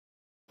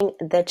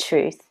the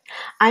truth.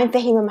 I'm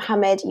Fahima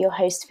Mohammed, your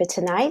host for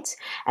tonight,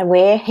 and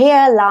we're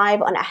here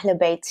live on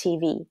Ahlebait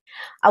TV.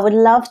 I would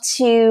love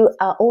to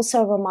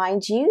also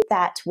remind you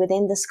that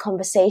within this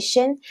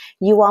conversation,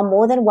 you are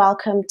more than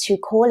welcome to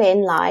call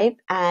in live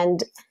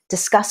and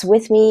discuss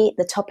with me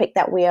the topic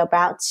that we are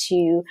about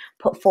to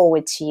put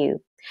forward to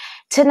you.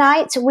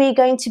 Tonight, we're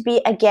going to be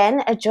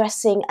again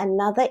addressing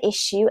another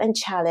issue and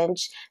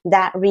challenge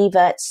that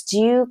reverts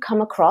do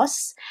come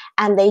across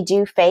and they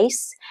do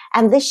face.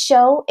 And this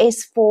show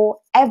is for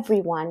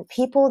everyone,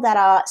 people that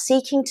are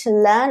seeking to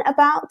learn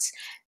about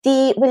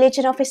the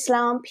religion of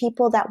Islam,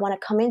 people that want to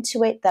come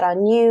into it that are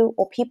new,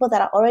 or people that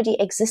are already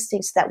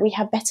existing so that we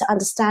have better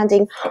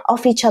understanding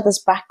of each other's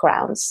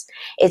backgrounds.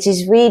 It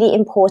is really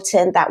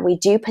important that we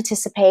do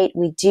participate,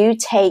 we do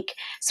take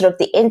sort of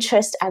the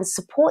interest and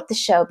support the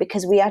show,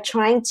 because we are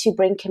trying to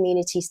bring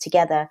communities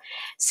together.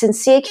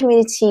 Sincere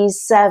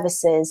Communities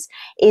Services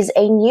is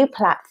a new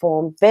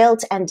platform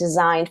built and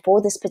designed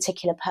for this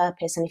particular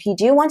purpose. And if you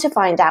do want to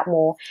find out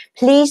more,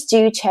 please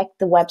do check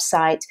the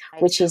website,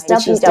 which is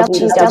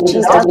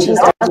www. And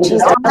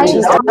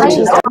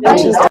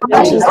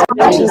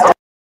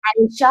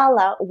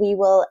inshallah, we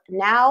will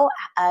now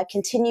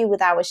continue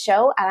with our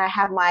show. And I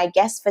have my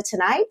guest for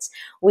tonight.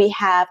 We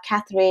have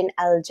Catherine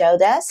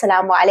Al-Jawdah.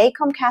 Assalamu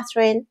alaikum,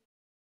 Catherine.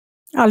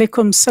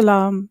 Alaikum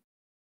salam.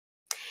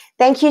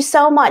 Thank you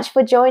so much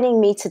for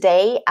joining me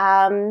today.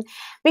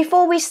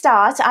 Before we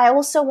start, I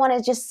also want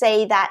to just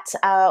say that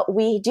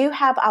we do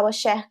have our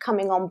Sheikh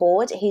coming on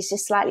board. He's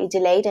just slightly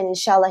delayed, and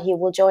inshallah he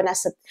will join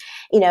us,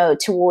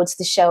 towards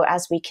the show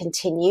as we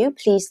continue.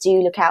 Please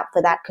do look out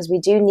for that, because we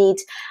do need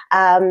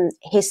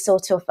his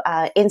sort of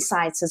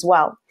insights as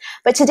well.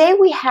 But today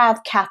we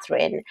have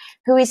Catherine,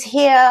 who is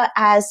here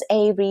as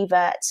a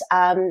revert.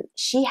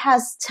 She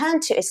has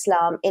turned to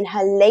Islam in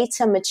her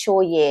later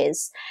mature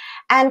years.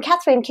 And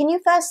Catherine, can you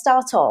first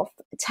start off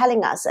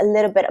telling us a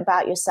little bit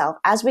about yourself,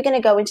 as we're going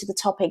to go into the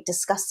topic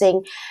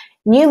discussing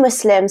new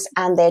Muslims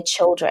and their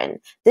children.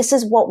 This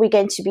is what we're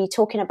going to be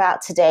talking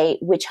about today,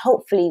 which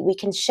hopefully we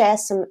can share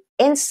some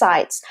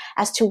insights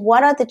as to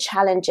what are the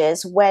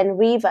challenges when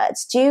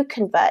reverts do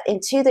convert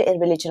into the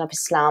religion of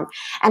Islam,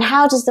 and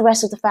how does the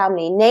rest of the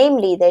family,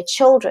 namely their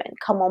children,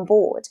 come on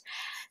board.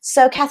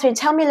 So Catherine,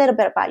 tell me a little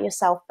bit about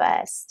yourself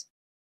first.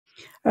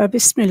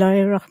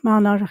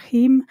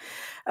 Bismillahirrahmanirrahim.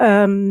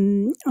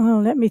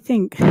 Let me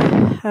think.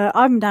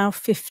 I'm now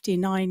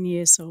 59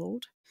 years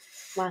old.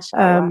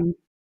 MashaAllah.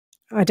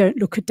 I don't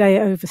look a day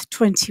over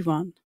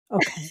 21.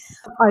 Okay,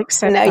 I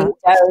accept no,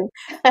 that.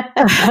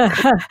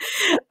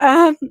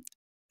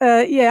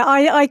 You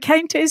don't. I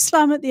came to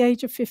Islam at the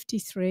age of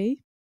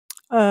 53.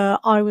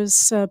 I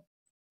was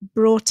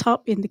brought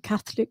up in the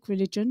Catholic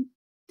religion.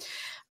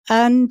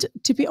 And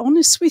to be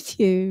honest with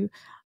you,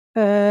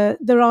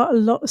 there are a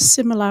lot of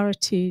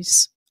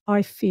similarities,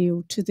 I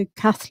feel, to the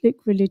Catholic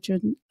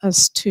religion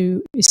as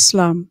to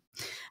Islam.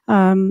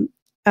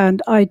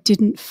 And I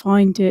didn't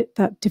find it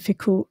that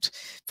difficult.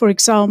 For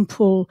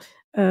example,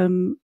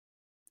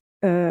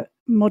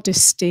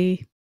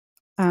 modesty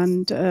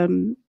and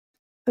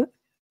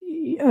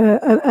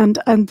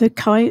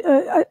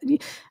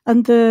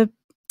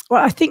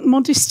I think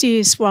modesty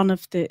is one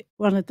of the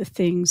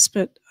things,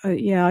 but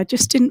I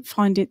just didn't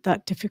find it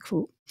that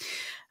difficult.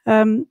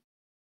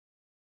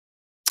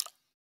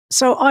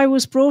 So I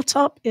was brought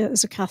up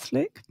as a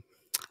Catholic.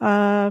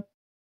 I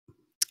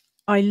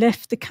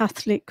left the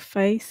Catholic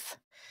faith.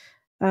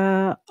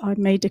 I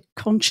made a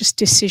conscious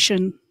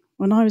decision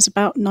when I was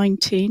about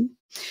 19.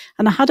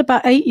 And I had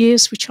about 8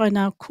 years, which I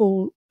now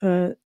call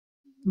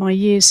my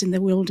years in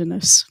the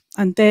wilderness.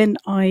 And then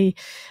I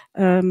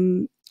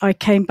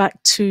came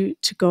back to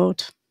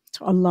God,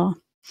 to Allah.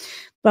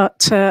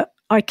 But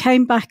I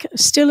came back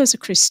still as a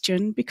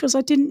Christian, because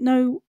I didn't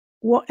know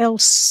what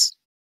else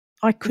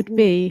I could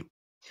be.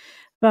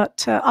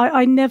 But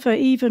I never,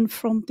 even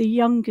from the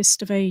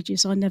youngest of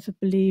ages, I never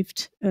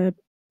believed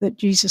that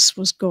Jesus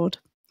was God.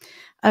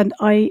 And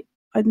I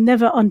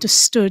never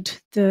understood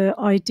the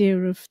idea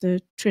of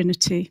the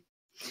Trinity.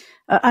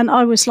 And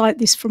I was like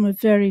this from a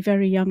very,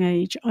 very young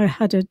age. I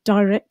had a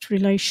direct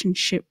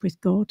relationship with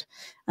God,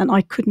 and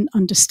I couldn't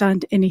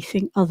understand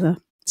anything other.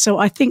 So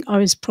I think I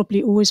was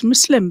probably always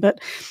Muslim, but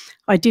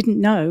I didn't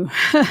know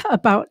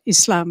about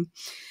Islam.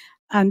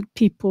 And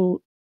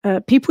people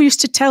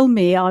used to tell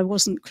me I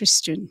wasn't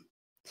Christian,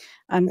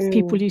 and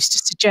people used to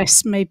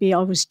suggest maybe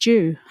I was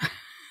Jew.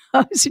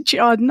 I was a Jew.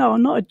 No,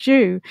 I'm not a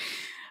Jew.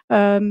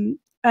 And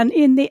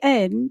in the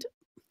end,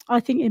 I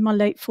think in my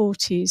late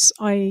 40s,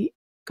 I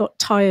got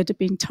tired of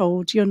being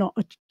told you're not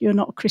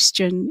a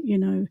Christian,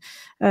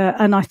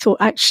 and I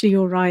thought, actually,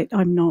 you're right,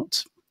 I'm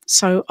not.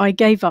 So I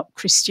gave up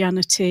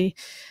Christianity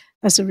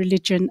as a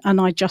religion,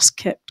 and I just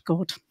kept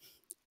God.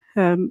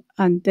 And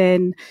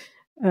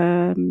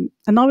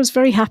I was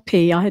very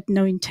happy. I had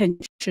no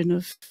intention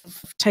of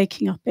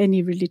taking up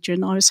any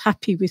religion. I was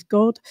happy with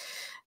God.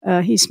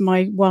 He's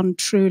my one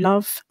true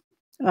love,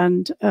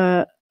 and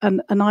I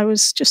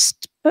was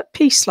just at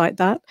peace like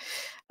that.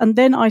 And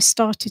then I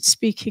started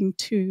speaking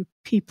to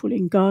people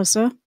in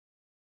Gaza,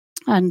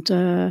 and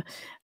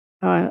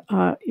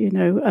you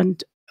know,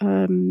 and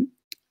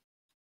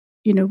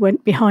you know,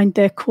 went behind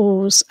their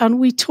cause. And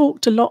we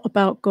talked a lot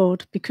about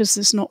God because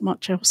there's not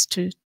much else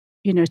to,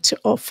 you know, to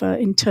offer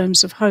in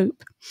terms of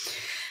hope.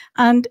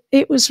 And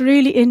it was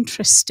really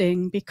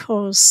interesting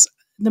because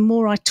the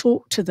more I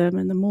talked to them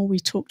and the more we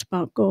talked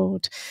about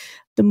God,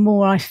 the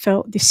more I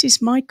felt this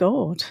is my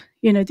God.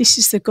 You know, this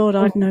is the God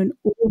I've known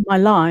all my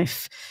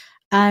life.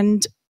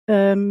 And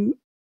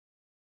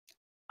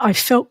I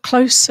felt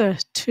closer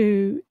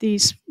to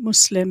these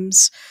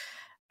Muslims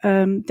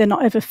than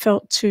I ever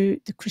felt to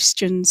the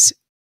Christians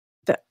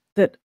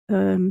that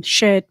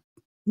shared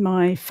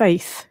my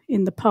faith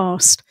in the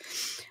past.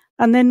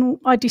 And then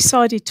I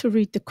decided to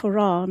read the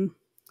Quran.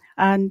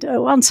 And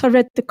once I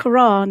read the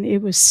Quran,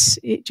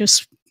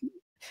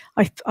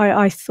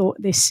 I thought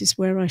this is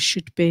where I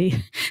should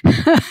be.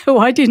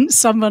 Why didn't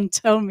someone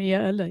tell me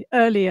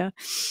earlier?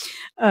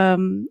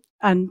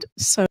 And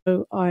so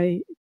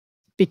I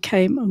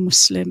became a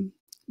Muslim.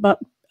 But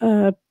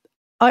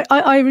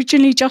I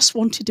originally just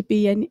wanted to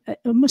be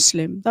a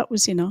Muslim. That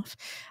was enough.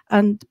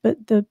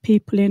 But the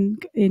people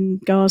in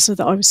Gaza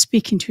that I was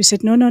speaking to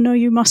said, no,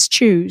 you must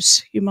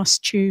choose. You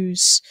must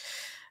choose.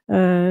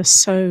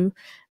 So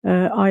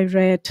I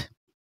read,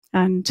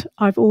 and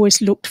I've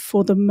always looked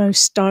for the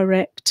most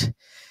direct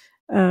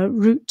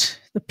route,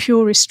 the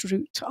purest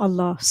route to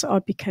Allah. So I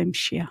became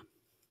Shia.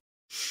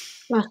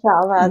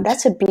 MashaAllah,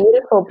 that's a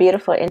beautiful,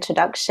 beautiful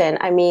introduction.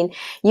 I mean,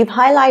 you've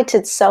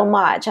highlighted so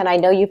much, and I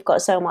know you've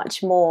got so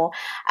much more.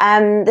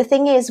 The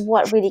thing is,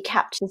 what really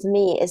captures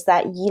me is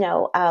that, you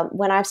know,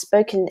 when I've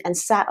spoken and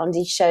sat on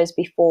these shows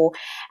before,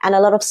 and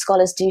a lot of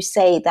scholars do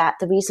say that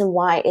the reason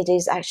why it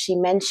is actually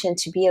mentioned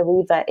to be a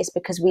revert is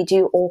because we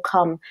do all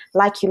come,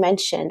 like you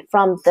mentioned,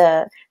 from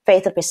the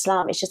faith of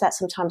Islam. It's just that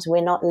sometimes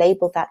we're not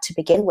labeled that to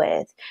begin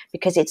with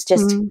because it's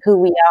just who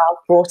we are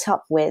brought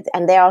up with.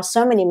 And there are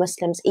so many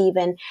Muslims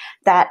even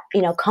that,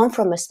 you know, come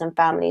from Muslim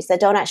families that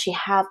don't actually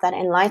have that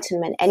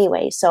enlightenment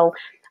anyway. So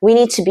we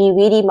need to be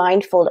really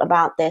mindful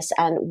about this,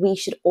 and we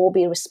should all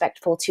be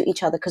respectful to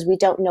each other because we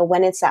don't know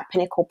when it's that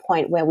pinnacle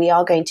point where we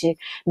are going to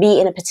be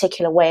in a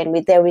particular way,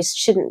 and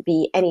shouldn't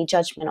be any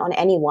judgment on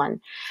anyone.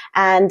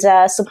 And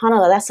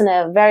subhanAllah, that's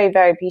a very,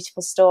 very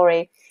beautiful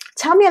story.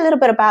 Tell me a little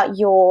bit about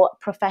your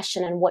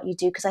profession and what you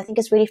do, because I think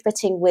it's really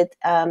fitting with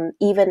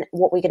even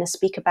what we're going to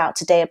speak about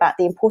today, about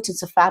the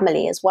importance of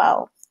family as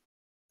well.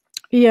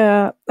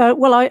 Yeah,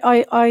 well,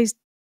 I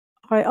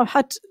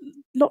had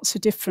lots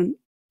of different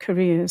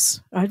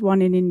careers. I had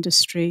one in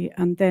industry,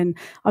 and then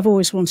I've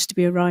always wanted to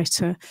be a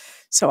writer.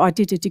 So I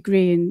did a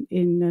degree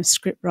in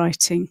script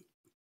writing.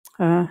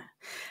 And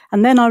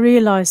then I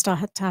realised I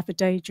had to have a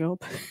day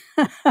job.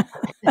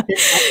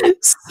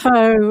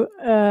 So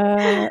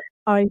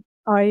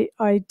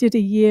I did a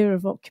year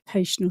of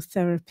occupational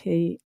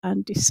therapy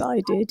and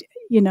decided,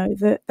 you know,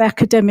 that the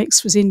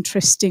academics was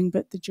interesting,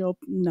 but the job,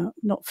 no,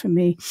 not for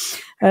me.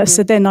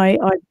 So then I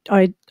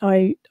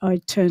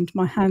turned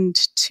my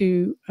hand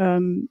to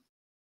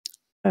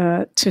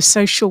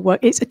social work.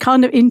 It's a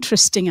kind of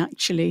interesting,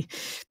 actually,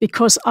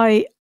 because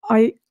I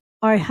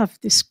have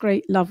this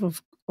great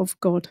love of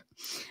God,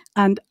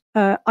 and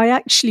I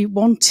actually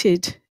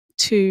wanted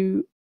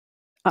to.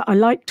 I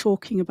like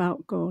talking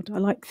about God. I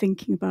like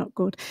thinking about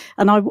God,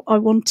 and I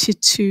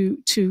wanted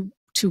to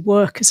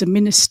work as a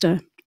minister.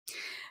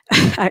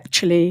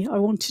 Actually, I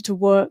wanted to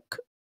work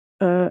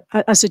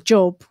as a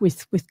job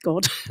with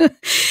God,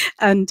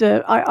 and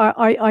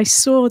I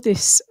saw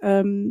this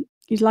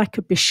like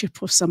a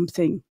bishop or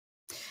something,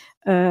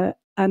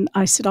 and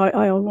I said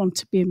I want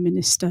to be a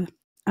minister,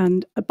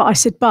 but I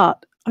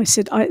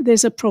said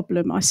there's a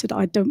problem. I said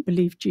I don't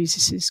believe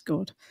Jesus is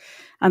God.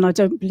 And I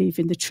don't believe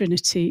in the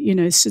Trinity, you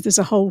know, so there's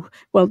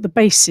the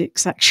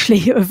basics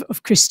actually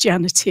of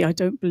Christianity, I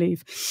don't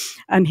believe.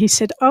 And he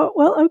said, oh,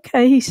 well,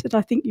 okay. He said,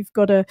 I think you've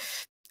got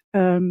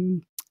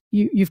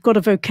you've got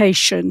a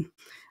vocation.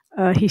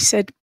 He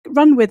said,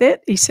 run with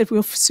it. He said,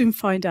 we'll soon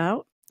find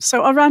out.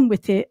 So I ran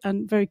with it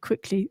and very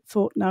quickly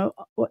thought, no,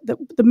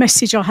 the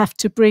message I have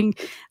to bring,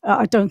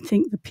 I don't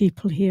think the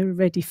people here are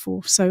ready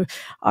for. So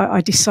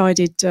I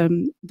decided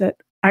that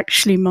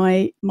actually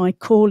my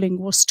calling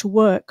was to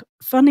work,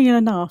 funny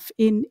enough,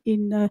 in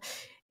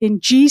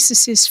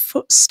Jesus's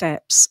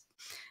footsteps.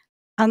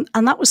 And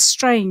that was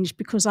strange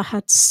because I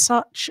had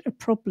such a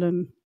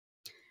problem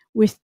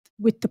with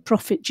the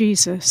prophet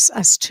Jesus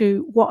as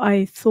to what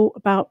I thought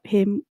about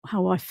him,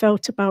 how I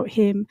felt about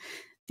him,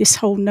 this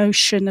whole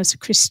notion as a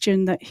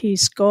Christian that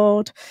he's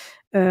God.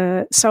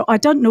 So I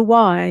don't know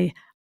why,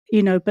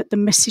 you know, but the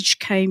message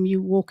came,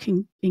 you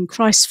walking in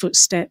Christ's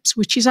footsteps,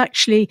 which is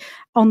actually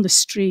on the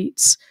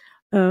streets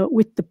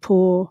with the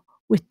poor,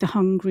 with the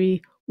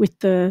hungry, with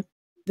the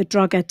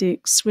drug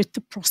addicts, with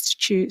the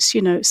prostitutes,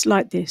 you know, it's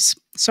like this.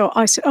 So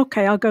I said,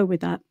 okay, I'll go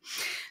with that.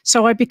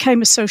 So I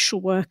became a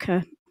social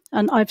worker,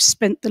 and I've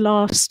spent the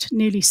last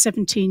nearly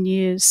 17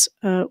 years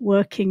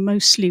working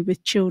mostly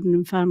with children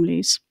and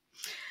families.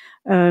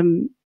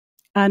 And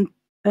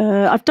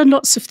I've done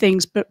lots of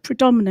things, but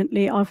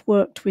predominantly I've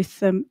worked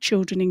with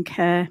children in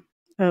care,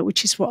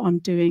 which is what I'm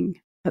doing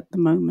at the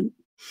moment.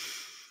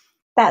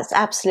 That's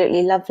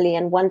absolutely lovely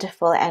and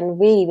wonderful and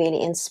really,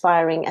 really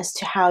inspiring as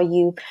to how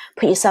you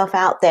put yourself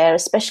out there,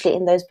 especially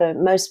in those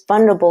most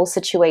vulnerable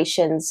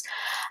situations.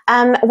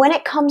 When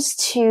it comes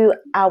to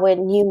our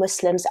new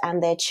Muslims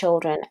and their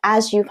children,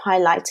 as you've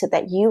highlighted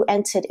that you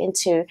entered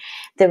into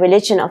the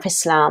religion of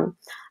Islam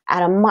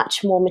at a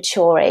much more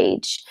mature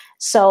age.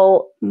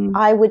 So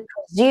I would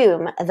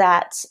presume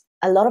that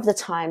a lot of the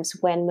times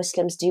when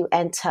Muslims do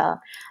enter,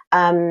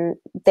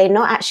 they're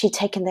not actually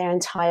taking their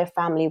entire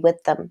family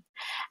with them.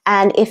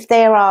 And if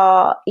they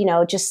are,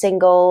 just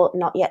single,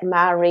 not yet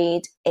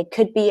married, it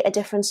could be a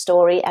different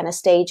story and a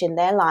stage in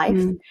their life.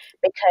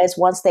 Because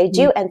once they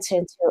do enter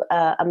into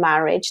a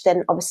marriage,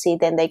 then obviously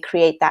then they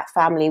create that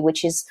family,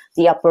 which is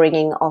the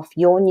upbringing of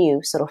your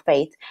new sort of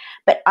faith.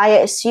 But I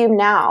assume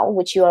now,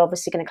 which you are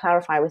obviously going to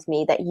clarify with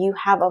me, that you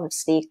have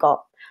obviously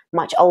got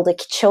much older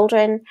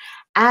children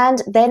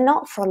and they're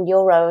not from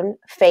your own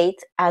faith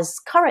as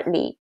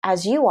currently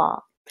as you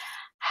are.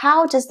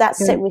 How does that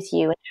sit with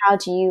you and how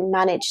do you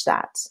manage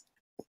that?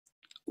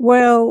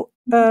 Well,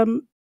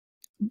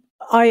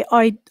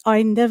 I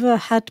never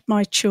had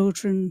my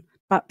children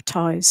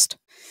baptized.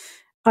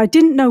 I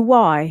didn't know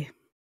why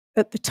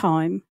at the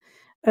time.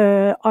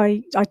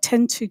 I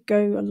tend to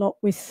go a lot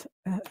with,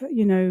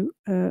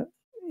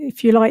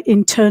 if you like,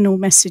 internal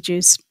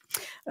messages.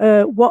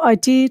 What I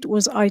did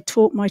was I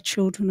taught my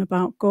children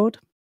about God.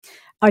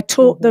 I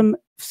taught them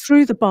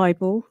through the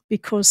Bible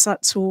because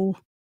that's all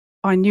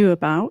I knew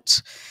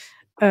about.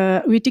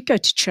 We did go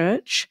to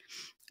church,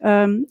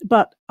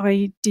 but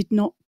I did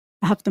not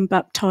have them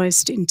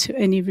baptized into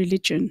any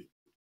religion.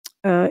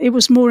 It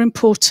was more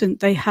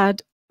important they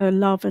had a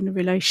love and a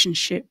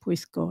relationship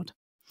with God.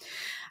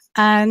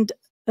 And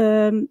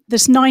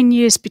there's 9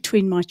 years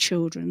between my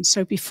children.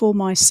 So before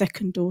my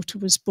second daughter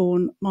was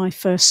born, my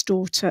first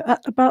daughter,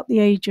 at about the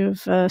age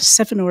of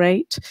 7 or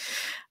 8,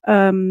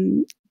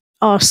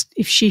 asked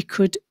if she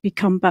could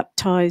become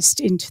baptized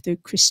into the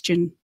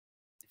Christian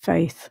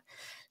faith.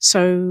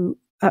 So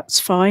that's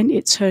fine.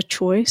 It's her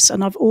choice.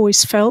 And I've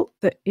always felt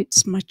that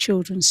it's my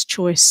children's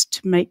choice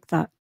to make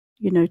that,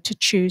 to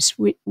choose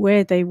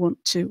where they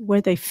want to, where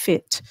they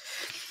fit.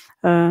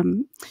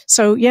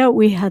 So, yeah,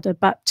 we had a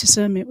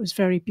baptism. It was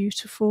very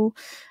beautiful.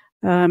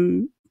 A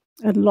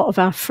lot of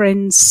our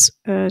friends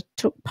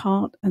took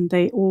part and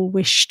they all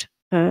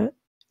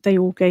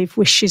gave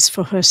wishes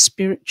for her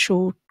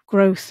spiritual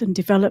growth and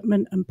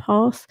development and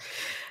path.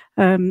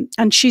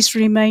 And she's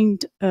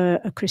remained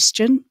a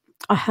Christian.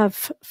 I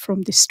have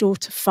from this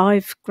daughter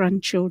 5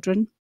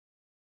 grandchildren.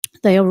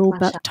 They are all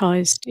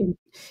baptized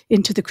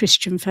into the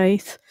Christian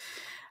faith.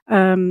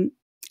 And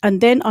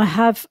then I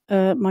have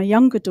my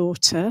younger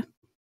daughter,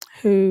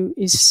 who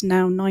is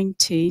now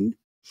 19.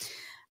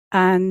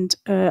 And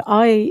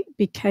I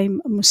became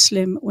a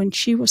Muslim when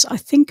she was, I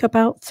think,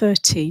 about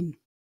 13.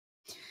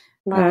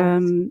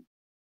 Right.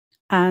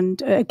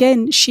 And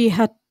again, she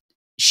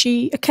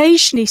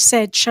occasionally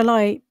said, "Shall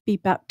I be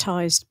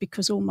baptized?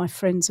 Because all my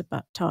friends are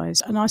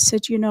baptized." And I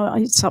said,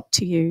 "It's up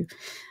to you.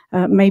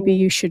 Maybe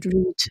you should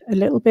read a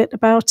little bit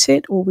about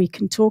it, or we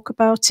can talk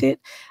about it."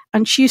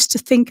 And she used to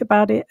think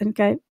about it and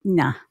go,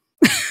 "Nah."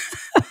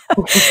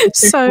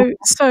 so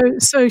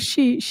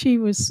she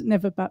was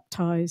never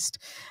baptized.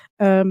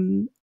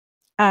 And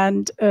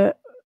a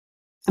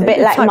bit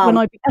like fact, Mum. When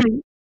I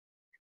became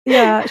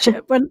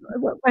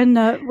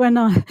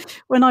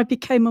when I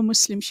became a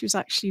Muslim, she was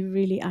actually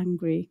really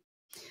angry.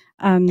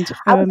 And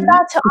I was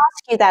about to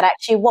ask you that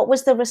actually. What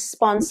was the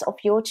response of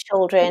your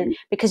children?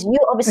 Because you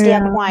obviously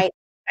are quite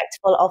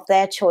respectful of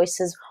their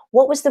choices.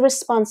 What was the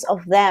response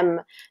of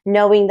them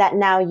knowing that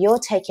now you're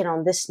taking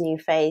on this new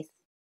faith?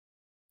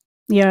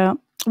 Yeah.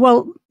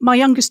 Well, my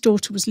youngest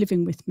daughter was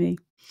living with me,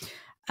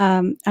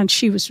 and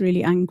she was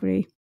really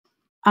angry.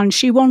 And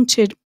she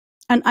wanted,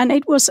 and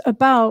it was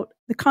about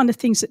the kind of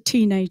things that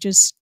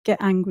teenagers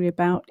get angry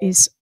about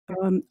is,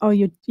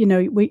 you're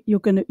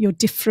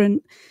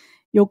different.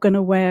 You're going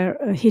to wear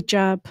a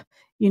hijab.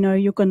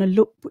 You're going to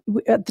look.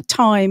 At the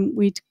time,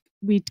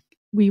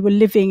 we were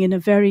living in a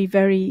very,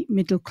 very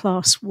middle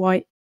class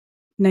white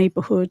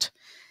neighborhood.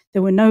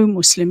 There were no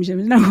Muslims. There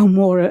was no one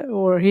wore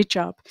a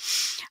hijab,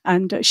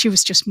 and she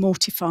was just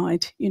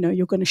mortified.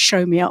 You're going to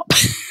show me up.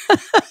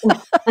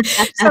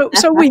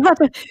 so we had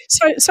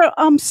so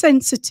I'm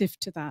sensitive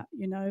to that,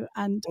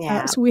 and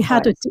so we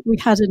had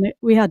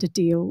a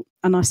deal,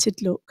 and I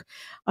said, look,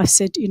 I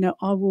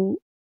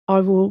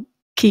will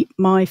keep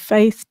my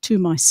faith to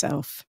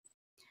myself,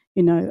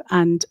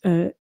 and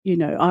I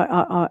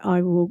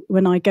will,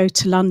 when I go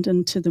to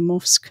London to the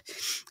mosque,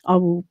 I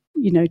will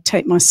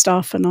take my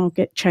stuff and I'll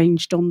get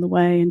changed on the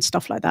way and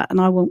stuff like that, and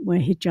I won't wear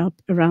hijab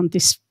around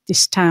this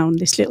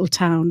little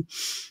town,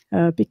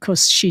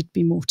 because she'd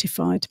be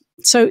mortified.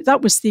 So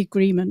that was the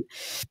agreement,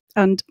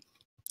 and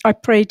I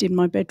prayed in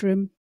my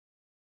bedroom,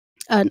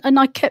 and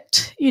I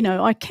kept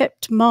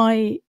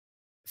my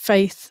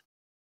faith.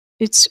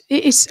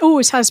 It's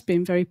always has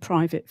been very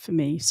private for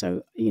me,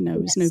 so it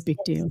was no big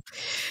deal,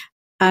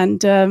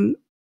 and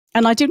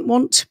I didn't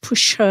want to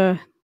push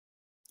her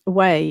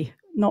away,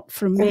 not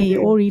from me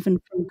or even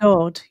from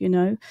God,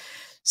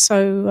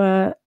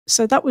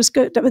 So that was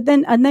good. But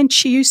then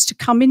she used to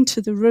come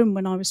into the room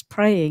when I was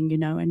praying, you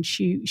know, and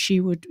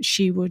she would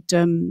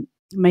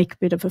make a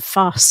bit of a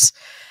fuss,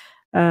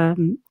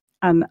 and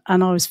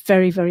I was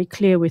very, very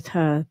clear with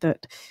her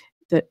that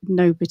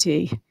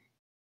nobody,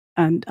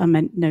 and I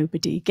meant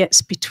nobody,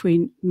 gets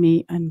between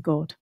me and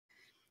God.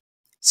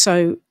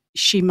 So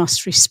she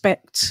must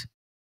respect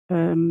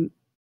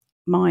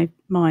my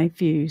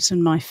views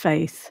and my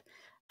faith,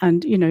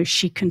 and you know,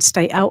 she can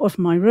stay out of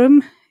my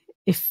room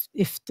if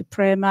the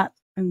prayer mat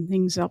and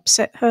things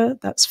upset her.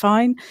 That's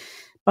fine,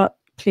 but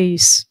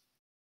please,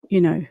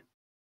 you know,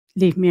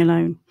 leave me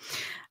alone.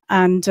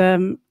 And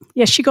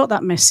yeah, she got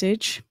that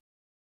message,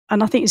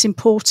 and I think it's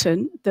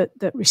important that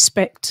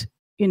respect,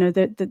 you know,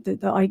 that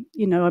I,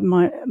 you know,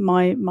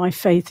 my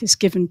faith is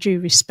given due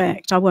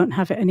respect. I won't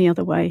have it any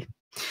other way.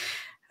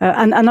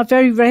 And I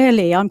very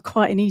rarely, I'm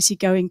quite an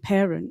easygoing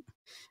parent.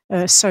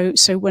 So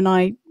when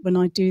I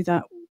do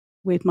that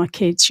with my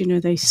kids, you know,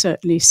 they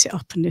certainly sit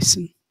up and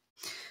listen.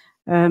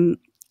 And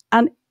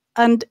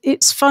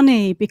it's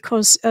funny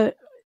because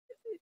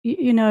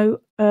you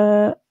know,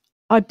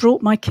 I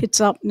brought my kids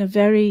up in a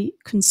very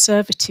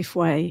conservative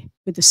way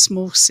with a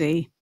small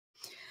c.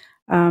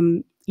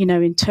 You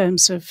know, in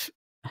terms of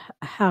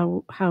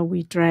how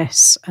we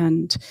dress,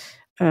 and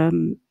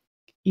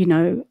you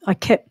know, I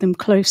kept them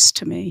close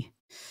to me.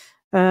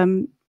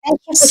 Thank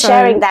you for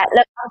sharing that.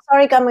 Look, I'm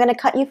sorry, I'm going to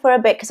cut you for a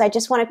bit because I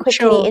just want to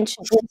quickly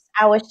introduce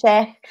our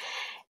Sheikh.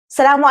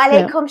 Assalamu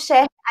alaikum,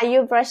 Sheikh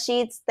Ayub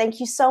Rashid.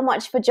 Thank you so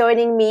much for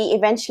joining me.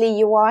 Eventually,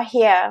 you are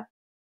here.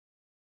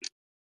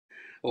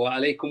 Wa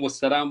alaikum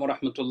assalam wa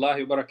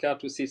rahmatullahi wa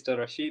barakatuh, Sister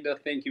Rashida.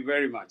 Thank you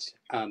very much.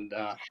 And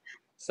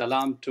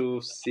salam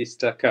to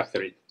Sister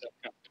Catherine.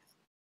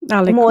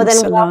 More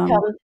than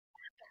welcome.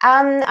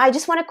 I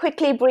just want to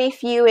quickly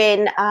brief you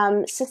in.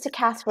 Sister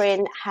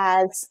Catherine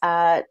has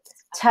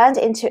turned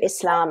into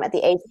Islam at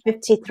the age of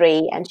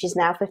 53, and she's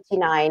now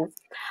 59.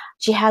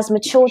 She has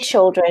mature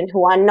children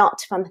who are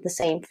not from the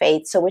same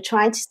faith. So we're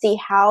trying to see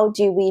how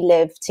do we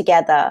live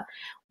together,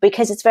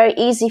 because it's very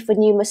easy for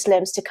new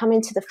Muslims to come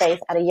into the faith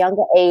at a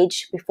younger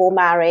age, before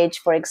marriage,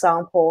 for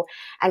example,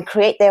 and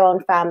create their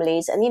own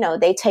families. And, you know,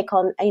 they take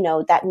on, you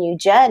know, that new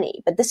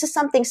journey. But this is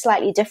something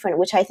slightly different,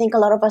 which I think a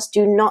lot of us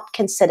do not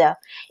consider.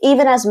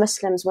 Even as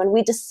Muslims, when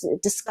we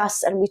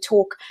discuss and we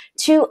talk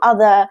to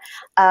other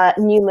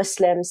new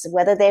Muslims,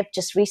 whether they've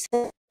just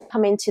recently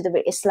come into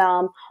the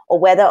Islam or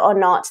whether or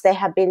not they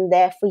have been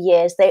there for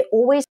years, they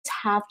always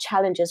have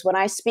challenges. When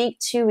I speak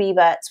to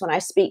reverts, when I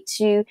speak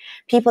to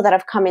people that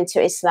have come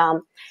into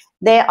Islam,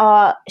 they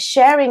are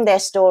sharing their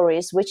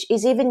stories, which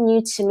is even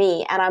new to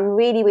me. And I'm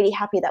really, really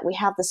happy that we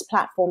have this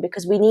platform,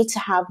 because we need to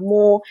have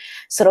more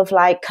sort of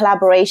like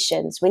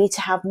collaborations. We need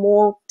to have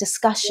more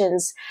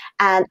discussions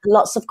and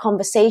lots of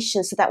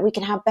conversations so that we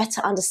can have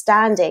better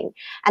understanding.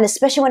 And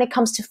especially when it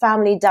comes to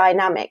family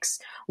dynamics,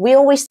 we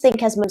always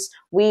think as Muslims,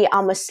 we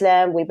are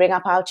Muslim, we bring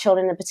up our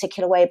children in a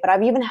particular way. But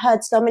I've even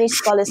heard so many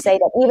scholars say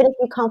that even if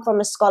you come from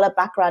a scholar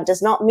background,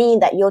 does not mean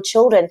that your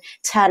children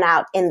turn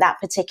out in that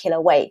particular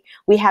way.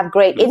 We have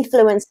great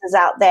influences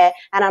out there,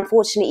 and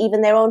unfortunately,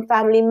 even their own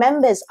family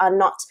members are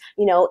not,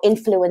 you know,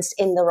 influenced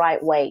in the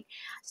right way.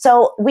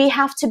 So we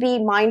have to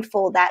be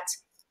mindful that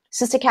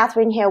Sister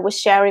Catherine here was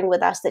sharing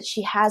with us that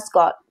she has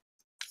got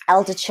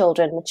elder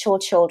children, mature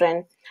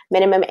children,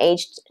 minimum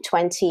aged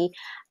 20,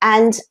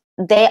 and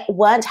they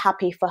weren't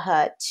happy for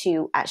her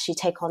to actually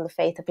take on the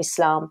faith of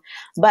Islam.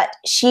 But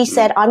she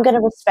said, I'm going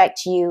to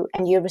respect you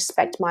and you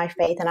respect my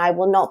faith, and I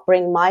will not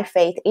bring my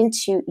faith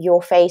into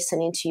your face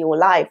and into your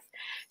life.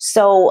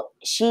 So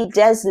she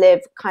does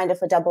live kind of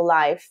a double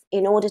life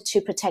in order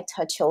to protect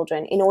her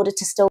children, in order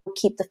to still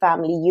keep the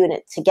family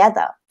unit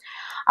together.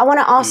 I want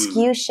to ask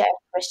you, Sheikh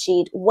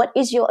Rashid, what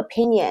is your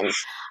opinion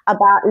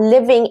about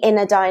living in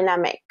a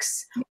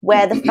dynamics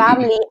where the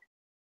family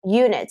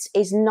unit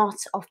is not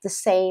of the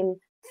same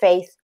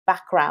faith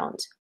background?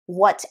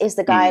 What is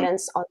the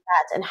guidance on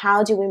that, and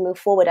how do we move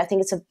forward? I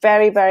think it's a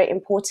very, very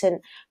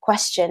important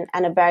question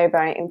and a very,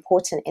 very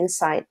important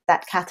insight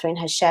that Catherine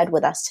has shared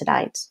with us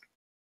tonight.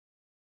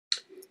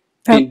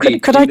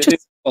 Could I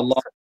just...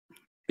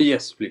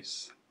 Yes,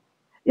 please.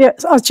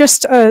 Yes, I was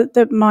just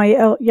that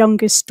my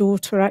youngest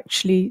daughter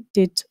actually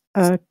did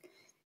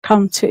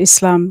come to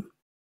Islam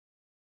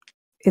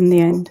in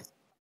the end.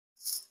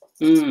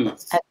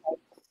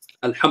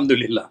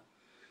 Alhamdulillah.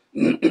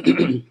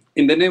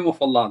 In the name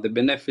of Allah, the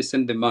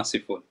Beneficent, the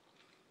Merciful.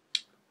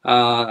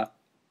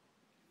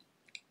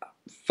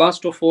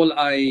 First of all,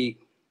 I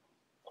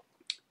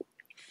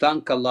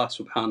thank Allah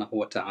subhanahu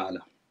wa ta'ala,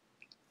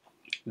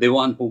 the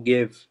one who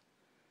gave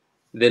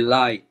the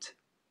light,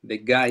 the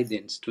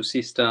guidance to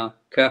Sister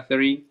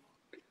Catherine,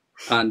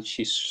 and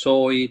she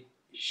saw it,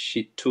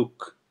 she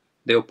took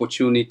the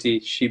opportunity,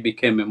 she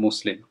became a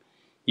Muslim.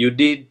 You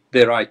did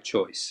the right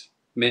choice.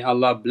 May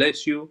Allah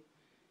bless you,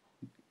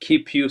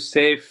 keep you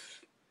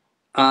safe,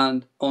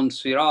 and on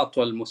Sirat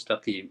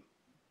al-Mustaqim,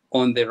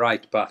 on the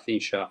right path,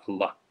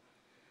 inshallah.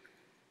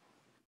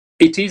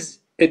 It is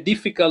a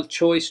difficult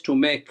choice to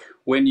make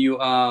when you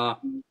are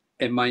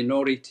a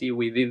minority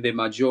within the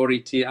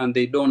majority, and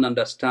they don't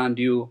understand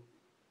you.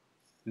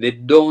 They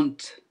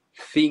don't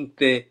think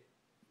the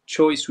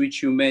choice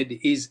which you made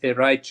is a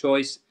right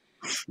choice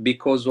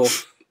because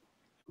of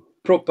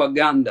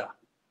propaganda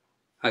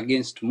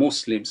against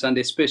Muslims, and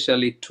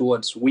especially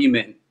towards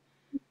women,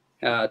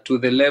 to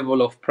the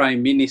level of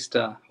prime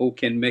minister who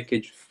can make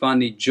a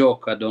funny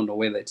joke. I don't know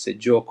whether it's a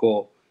joke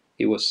or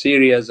he was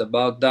serious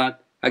about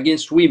that,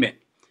 against women.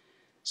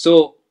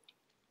 So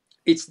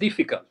it's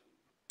difficult.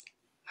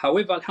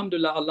 However,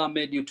 alhamdulillah, Allah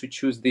made you to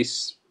choose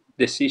this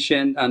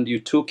decision and you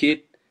took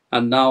it,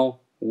 and now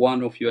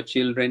one of your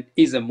children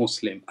is a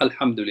Muslim.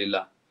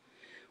 Alhamdulillah.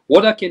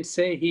 What I can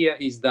say here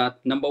is that,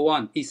 number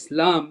one,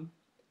 Islam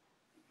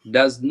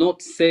does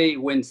not say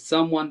when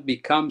someone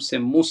becomes a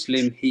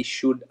Muslim, he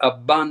should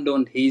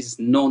abandon his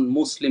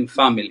non-Muslim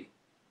family.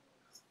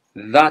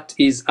 That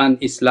is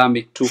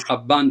un-Islamic, to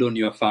abandon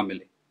your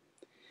family.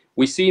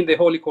 We see in the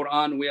Holy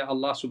Quran where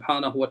Allah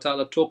subhanahu wa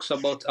ta'ala talks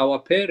about our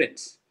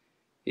parents.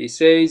 He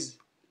says,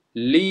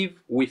 live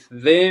with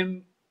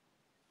them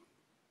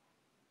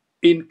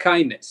in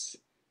kindness.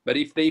 But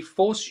if they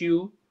force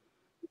you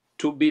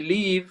to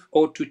believe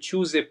or to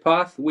choose a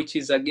path which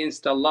is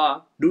against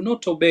Allah, do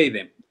not obey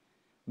them,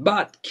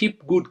 but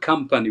keep good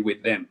company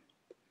with them.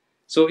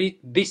 So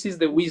this is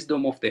the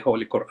wisdom of the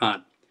Holy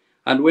Quran.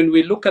 And when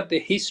we look at the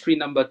history,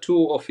 number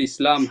 2, of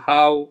Islam,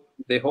 how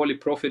the Holy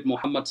Prophet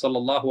Muhammad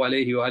sallallahu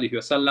alayhi wa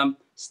sallam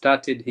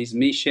started his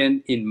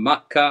mission in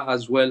Mecca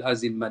as well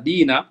as in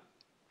Medina,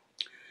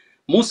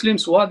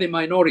 Muslims were the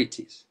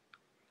minorities.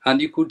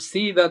 And you could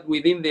see that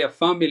within their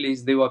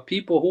families, there were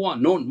people who are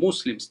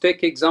non-Muslims.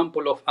 Take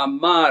example of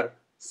Ammar,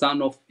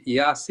 son of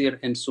Yasir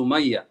and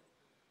Sumayya.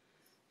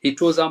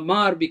 It was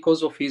Ammar,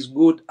 because of his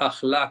good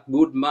akhlaq,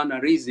 good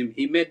mannerism,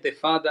 he made the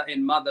father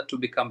and mother to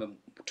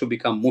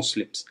become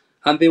Muslims.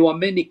 And there were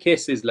many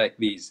cases like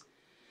these.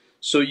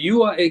 So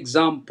your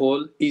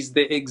example is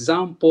the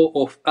example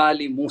of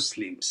early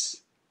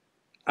Muslims.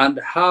 And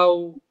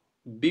how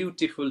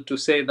beautiful to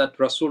say that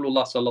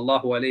Rasulullah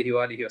sallallahu alayhi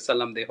wa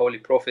sallam, the Holy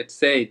Prophet,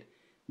 said,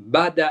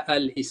 Bada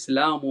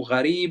al-Islamu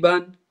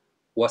ghariban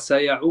wa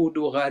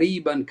sayaudu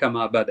ghariban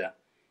kama bada.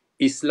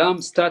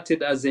 Islam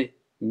started as a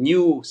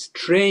new,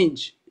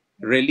 strange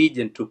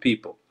religion to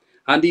people.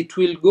 And it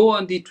will go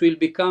and it will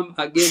become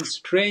again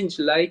strange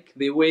like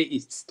the way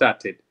it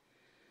started.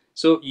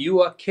 So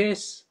your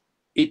case,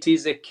 it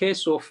is a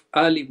case of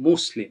early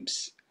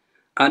Muslims.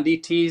 And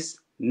it is,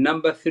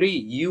 number 3,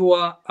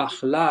 your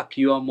akhlaq,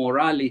 your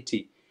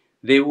morality,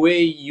 the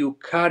way you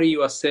carry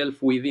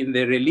yourself within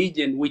the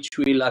religion, which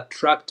will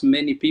attract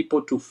many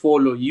people to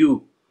follow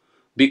you.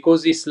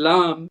 Because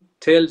Islam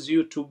tells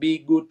you to be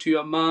good to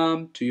your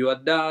mom, to your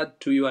dad,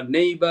 to your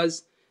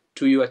neighbors,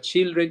 to your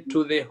children,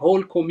 to the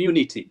whole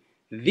community.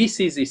 This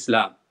is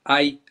Islam.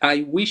 I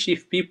wish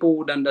if people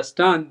would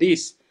understand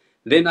this,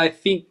 then I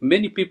think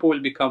many people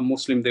will become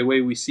Muslim, the way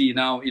we see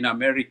now in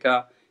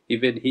America,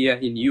 even here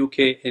in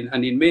UK,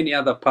 and in many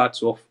other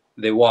parts of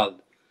the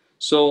world.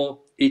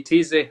 So it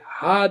is a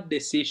hard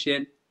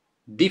decision,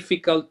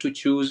 difficult to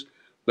choose,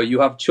 but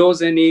you have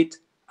chosen it,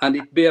 and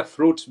it bears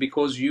fruits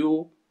because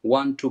you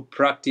want to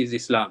practice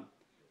Islam.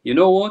 You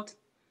know what?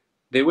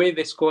 The way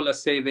the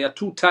scholars say, there are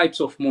 2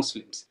 types of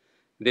Muslims.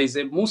 There's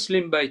a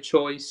Muslim by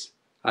choice,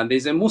 and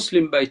there's a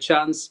Muslim by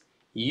chance.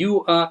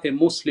 You are a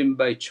Muslim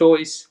by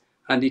choice,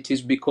 and it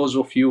is because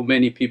of you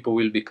many people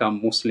will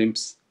become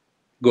Muslims,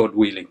 God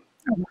willing.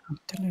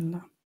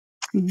 Alhamdulillah.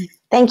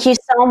 Thank you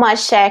so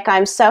much, Sheikh.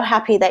 I'm so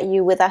happy that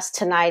you're with us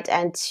tonight,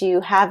 and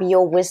to have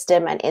your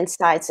wisdom and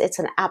insights. It's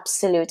an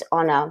absolute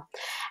honor.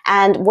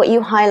 And what you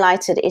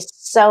highlighted is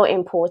so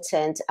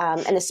important,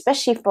 and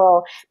especially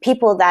for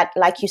people that,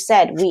 like you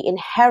said, we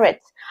inherit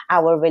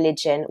our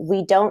religion.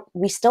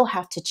 We still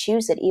have to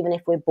choose it, even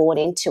if we're born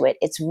into it.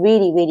 It's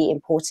really, really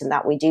important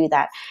that we do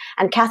that.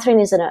 And Catherine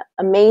is an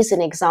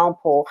amazing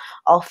example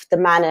of the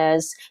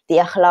manners, the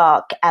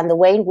akhlaq, and the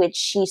way in which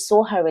she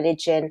saw her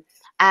religion.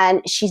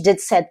 And she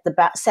did set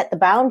the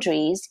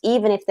boundaries,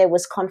 even if there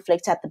was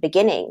conflict at the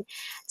beginning.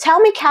 Tell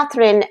me,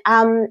 Catherine,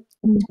 how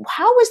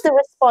was the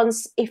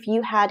response if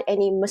you had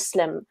any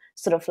Muslim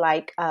sort of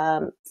like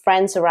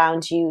friends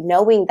around you,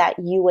 knowing that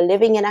you were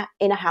living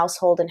in a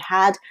household and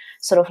had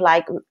sort of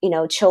like,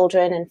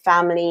 children and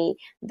family,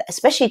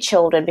 especially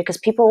children, because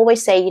people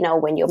always say,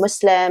 when you're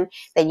Muslim,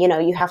 then,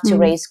 you have to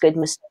raise good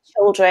Muslim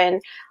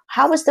children.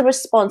 How was the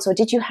response, or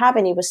did you have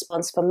any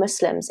response from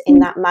Muslims in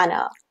that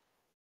manner?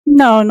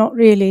 No, not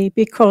really,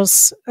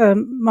 because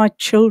my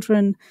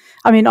children,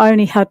 I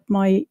only had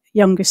my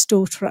youngest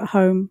daughter at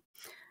home.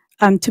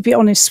 And to be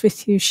honest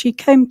with you, she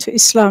came to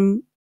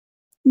Islam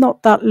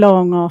not that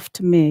long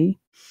after me.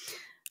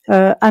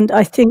 And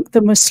I think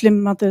the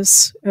Muslim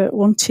mothers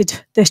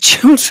wanted their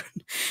children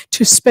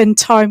to spend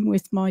time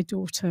with my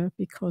daughter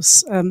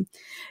because,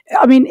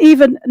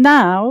 even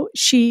now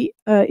she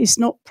is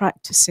not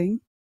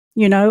practicing.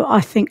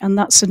 I think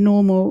that's a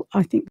normal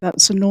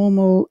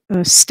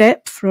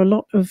step for a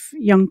lot of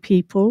young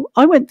people.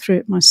 I went through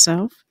it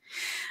myself.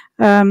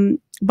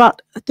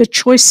 But the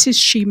choices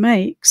she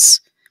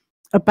makes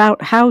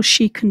about how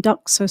she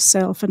conducts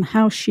herself and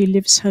how she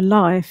lives her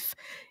life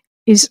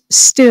is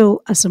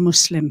still as a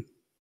Muslim.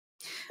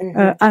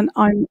 And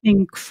I'm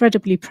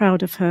incredibly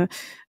proud of her.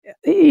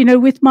 You know,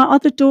 with my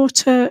other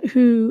daughter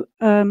who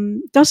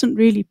doesn't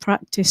really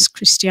practice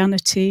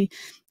Christianity,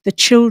 the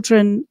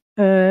children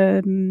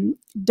don't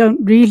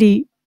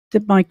really,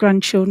 my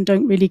grandchildren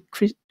don't really,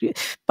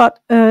 but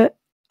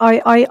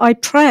I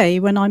pray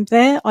when I'm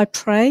there, I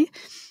pray.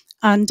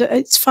 And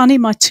it's funny,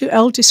 my two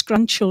eldest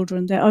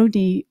grandchildren, they're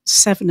only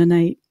 7 and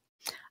 8.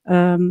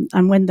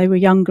 And when they were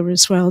younger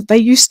as well, they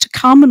used to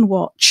come and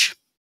watch.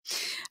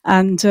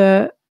 And,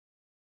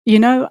 you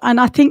know,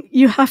 and I think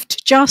you have to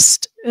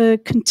just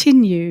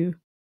continue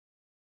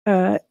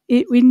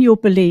in your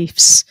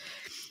beliefs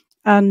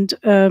and,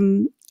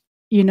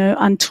 you know,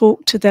 and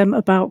talk to them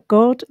about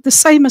God, the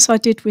same as I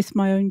did with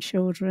my own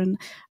children,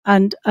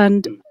 and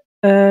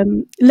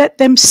let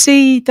them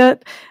see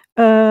that,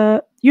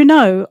 you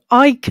know,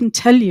 I can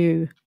tell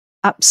you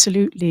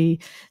absolutely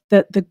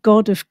that the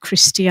God of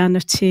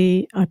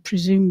Christianity, I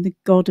presume the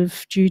God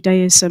of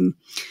Judaism,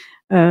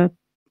 you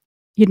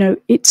know,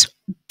 it's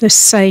the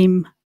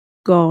same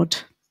God.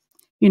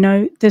 You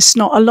know, there's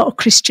not a lot of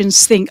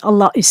Christians think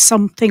Allah is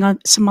something,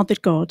 some other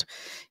God,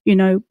 you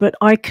know, but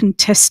I can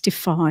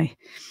testify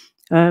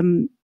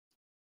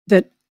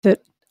that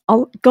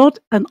God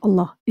and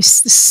Allah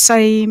is the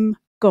same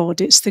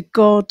God. It's the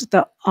God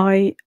that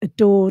I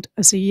adored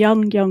as a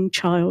young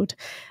child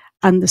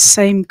and the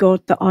same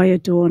God that I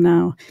adore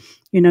now.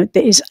 You know,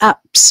 there is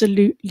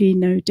absolutely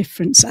no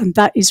difference. And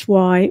that is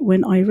why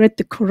when I read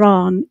the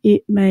Quran,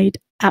 it made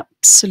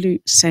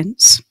absolute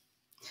sense.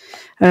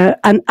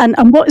 And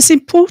what is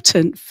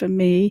important for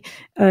me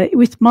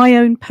with my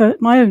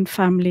own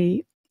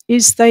family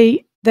is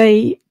they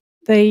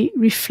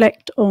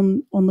reflect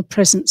on the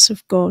presence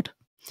of God.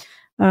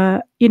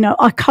 You know,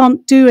 I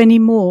can't do any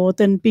more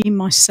than be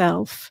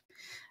myself.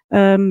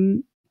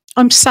 I'm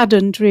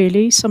saddened,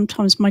 really.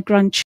 Sometimes my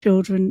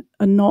grandchildren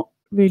are not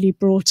really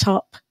brought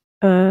up,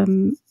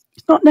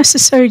 not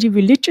necessarily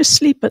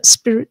religiously, but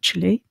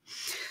spiritually.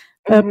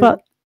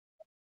 But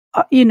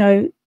you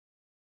know,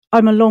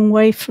 I'm a long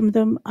way from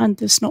them, and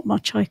there's not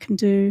much I can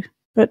do.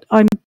 But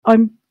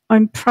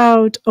I'm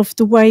proud of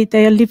the way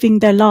they are living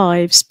their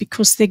lives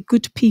because they're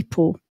good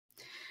people,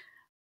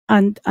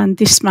 and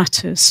this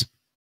matters.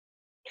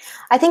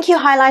 I think you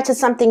highlighted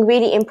something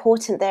really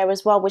important there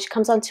as well, which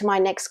comes on to my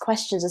next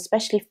questions,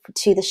 especially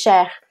to the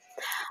Sheikh.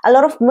 A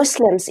lot of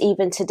Muslims,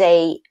 even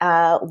today,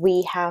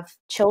 we have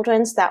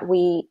children that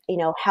we, you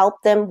know,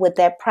 help them with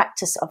their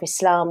practice of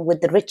Islam, with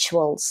the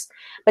rituals.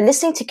 But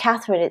listening to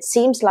Catherine, it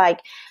seems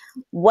like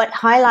what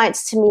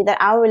highlights to me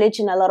that our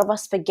religion, a lot of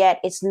us forget,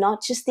 it's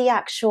not just the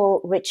actual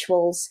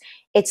rituals,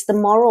 it's the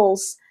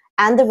morals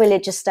and the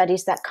religious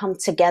studies that come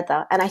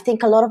together. And I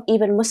think a lot of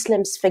even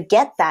Muslims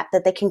forget that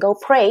they can go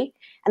pray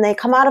and they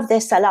come out of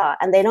their salah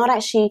and they're not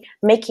actually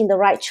making the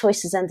right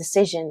choices and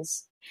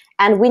decisions.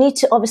 And we need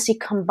to obviously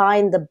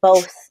combine the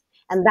both.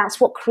 And that's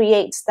what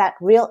creates that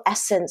real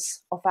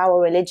essence of our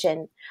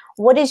religion.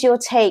 What is your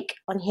take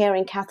on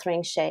hearing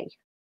Catherine, Sheikh?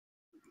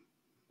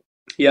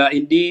 Yeah,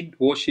 indeed,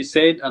 what she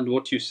said and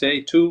what you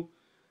say too,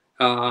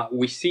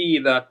 we see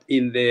that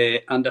in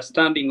the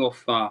understanding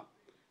of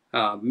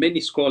many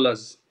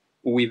scholars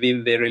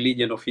within the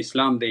religion of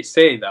Islam, they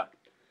say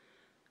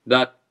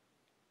that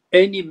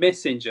any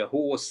messenger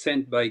who was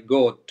sent by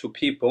God to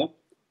people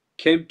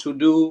came to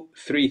do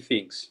 3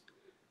 things.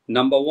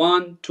 Number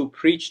 1, to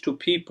preach to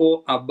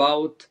people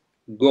about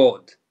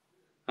God.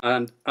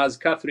 And as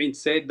Catherine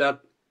said, that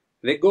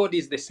the God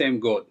is the same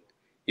God.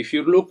 If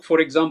you look,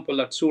 for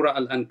example, at Surah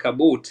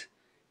Al-Ankabut,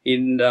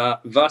 in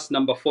verse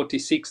number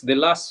 46, the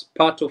last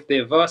part of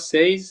the verse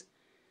says,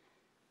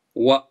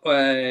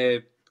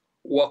 وَقُولُوا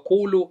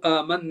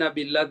آمَنَّا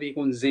بِالَّذِي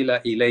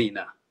أُنزِلَ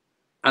إِلَيْنَا,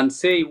 and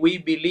say, we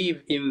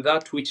believe in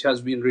that which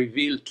has been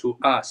revealed to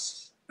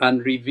us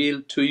and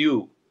revealed to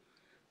you.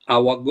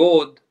 Our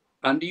God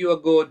and your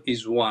God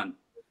is one,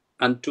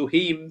 and to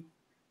him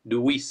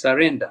do we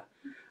surrender.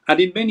 And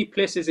in many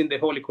places in the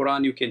Holy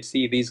Quran, you can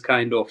see these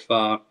kind of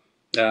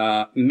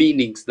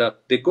meanings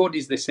that the God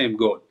is the same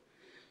God.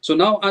 So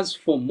now, as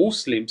for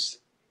Muslims,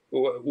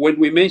 when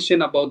we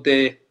mention about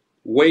the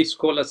way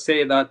scholars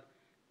say that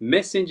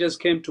messengers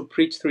came to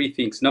preach 3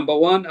 things. Number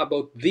 1,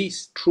 about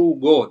this true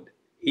God.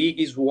 He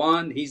is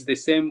one, he's the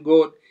same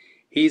God,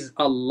 he's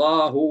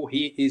Allahu,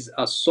 he is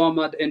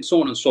As-Samad, and so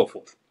on and so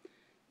forth.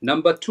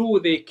 Number 2,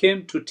 they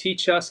came to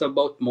teach us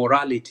about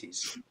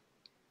moralities,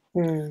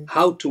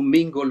 how to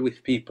mingle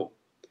with people.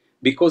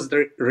 Because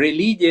the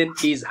religion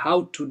is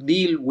how to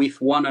deal with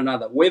one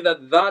another. Whether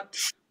that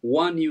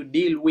one you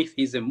deal with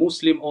is a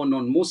Muslim or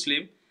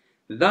non-Muslim,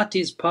 that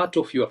is part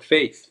of your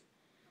faith.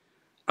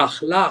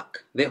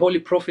 Akhlaq, the Holy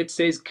Prophet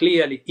says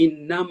clearly,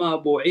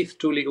 إِنَّمَا بُعِثْتُ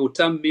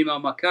لِأُتَمِّمَ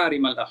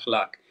مَكَارِمَ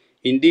الْأَخْلَاقِ.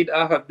 Indeed,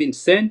 I have been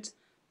sent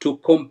to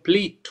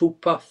complete, to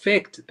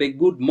perfect the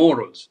good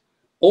morals.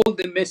 All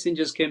the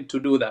messengers came to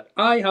do that.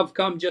 I have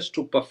come just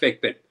to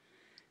perfect them.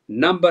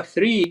 Number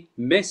 3,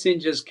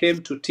 messengers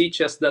came to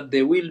teach us that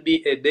there will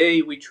be a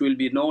day which will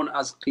be known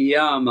as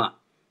Qiyamah,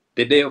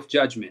 the day of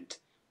judgment,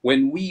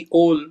 when we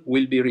all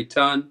will be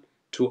returned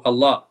to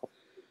Allah.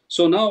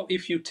 So now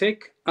if you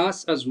take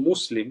us as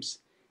Muslims,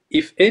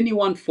 if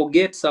anyone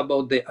forgets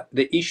about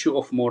the issue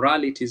of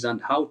moralities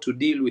and how to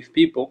deal with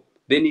people,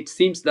 then it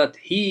seems that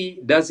he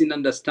doesn't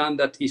understand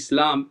that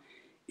Islam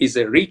is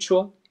a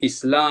ritual,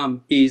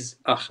 Islam is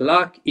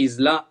akhlaq,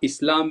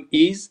 Islam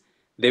is,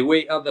 the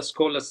way other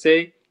scholars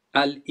say,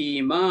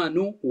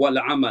 al-imanu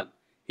wal-amal.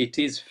 It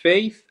is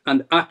faith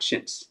and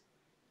actions.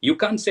 You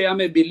can't say,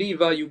 I'm a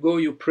believer, you go,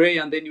 you pray,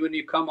 and then when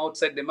you come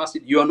outside the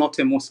masjid, you are not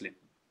a Muslim.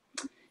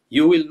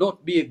 You will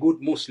not be a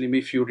good Muslim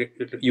if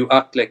you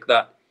act like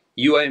that.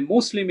 You are a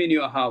Muslim in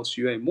your house,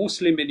 you are a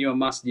Muslim in your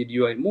masjid,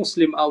 you are a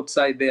Muslim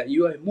outside there,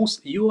 you are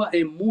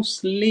a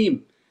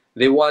Muslim.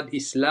 The word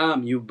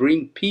Islam, you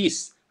bring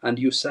peace and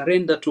you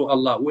surrender to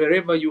Allah.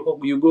 Wherever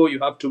you go, you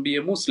have to be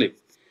a Muslim.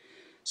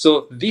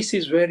 So this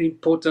is very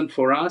important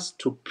for us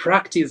to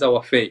practice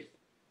our faith.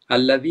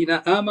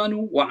 Alladhina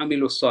amanu wa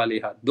amilu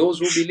salihat. Those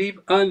who believe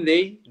and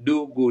they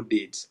do good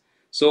deeds.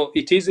 So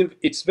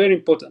it's very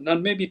important.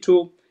 And maybe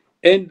to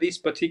end this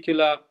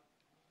particular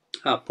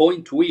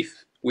point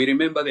with, we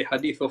remember the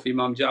hadith of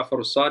Imam Ja'far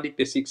al-Sadiq,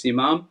 the sixth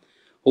Imam,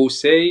 who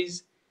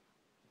says,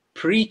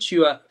 preach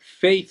your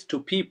faith to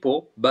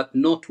people, but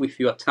not with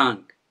your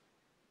tongue.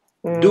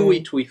 Do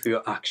it with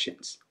your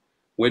actions.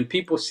 When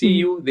people see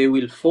you, they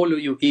will follow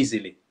you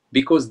easily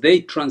because they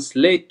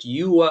translate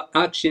your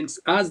actions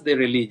as the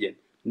religion,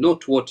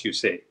 not what you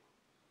say.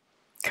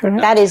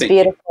 Correct. That is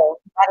beautiful.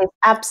 That is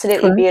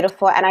absolutely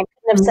beautiful. And I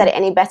couldn't have said it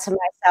any better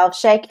myself.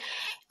 Sheikh,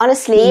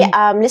 honestly,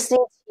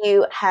 listening to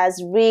you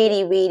has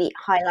really, really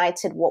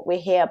highlighted what we're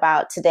here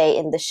about today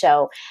in the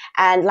show.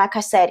 And like I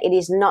said, it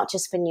is not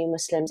just for new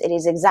Muslims. It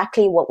is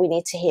exactly what we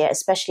need to hear,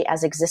 especially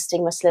as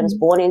existing Muslims,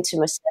 born into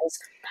Muslims.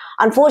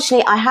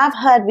 Unfortunately, I have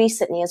heard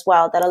recently as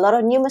well that a lot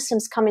of new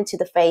Muslims come into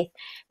the faith.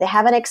 They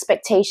have an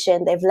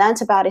expectation. They've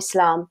learnt about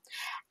Islam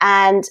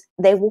and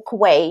they walk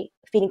away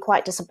feeling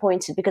quite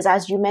disappointed because,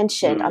 as you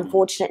mentioned,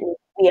 unfortunately,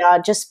 we are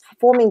just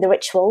performing the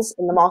rituals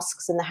in the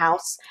mosques, in the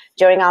house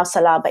during our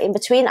salah. But in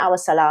between our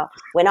salah,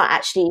 we're not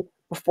actually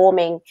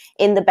performing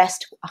in the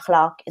best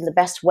akhlaq, in the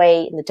best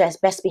way, in the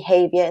best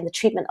behavior, in the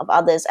treatment of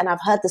others. And I've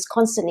heard this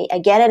constantly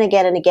again and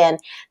again and again,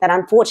 that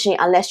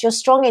unfortunately, unless you're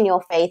strong in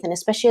your faith, and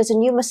especially as a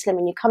new Muslim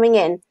and you're coming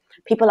in,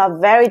 people are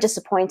very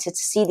disappointed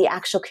to see the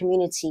actual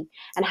community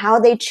and how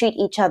they treat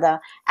each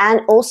other,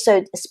 and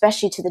also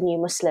especially to the new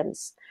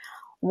Muslims.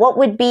 What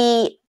would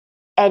be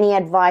any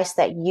advice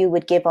that you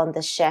would give on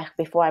this, Sheikh,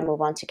 before I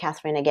move on to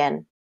Catherine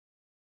again?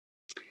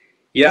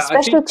 Yeah,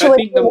 especially I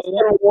think number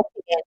one,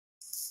 in.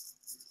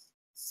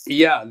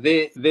 yeah,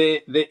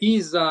 there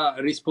is a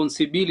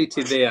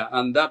responsibility there,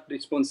 and that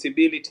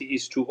responsibility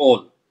is to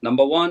all.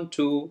 Number one,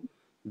 to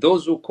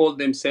those who call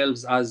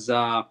themselves as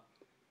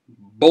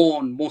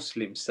born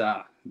Muslims.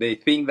 They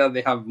think that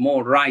they have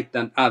more right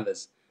than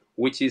others,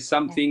 which is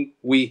something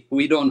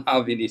we don't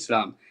have in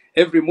Islam.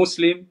 Every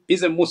Muslim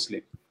is a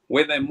Muslim,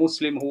 whether a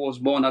Muslim who was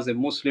born as a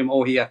Muslim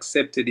or he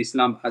accepted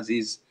Islam as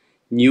his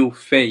new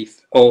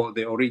faith or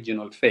the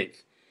original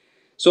faith.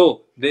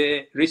 So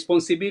the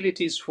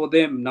responsibility is for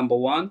them, number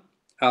one,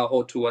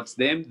 or towards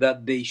them,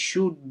 that they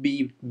should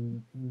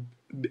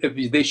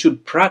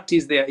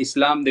practice their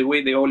Islam the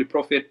way the Holy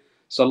Prophet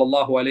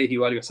sallallahu alaihi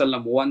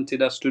wasallam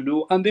wanted us to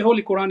do. And the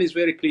Holy Quran is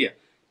very clear.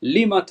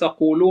 Lima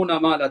taquluna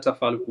ma la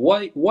taf'alun.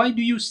 Why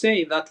do you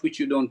say that which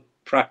you don't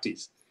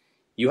practice?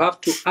 You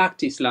have to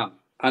act Islam.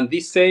 And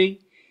this saying,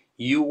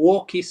 you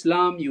walk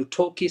Islam, you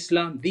talk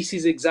Islam, this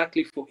is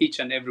exactly for each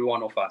and every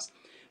one of us.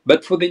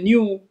 But for the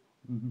new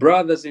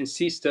brothers and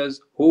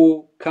sisters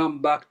who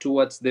come back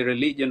towards the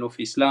religion of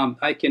Islam,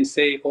 I can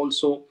say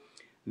also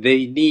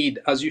they need,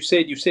 as you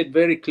said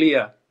very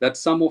clear that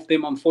some of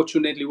them,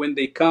 unfortunately, when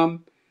they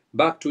come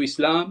back to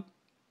Islam,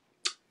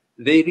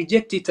 they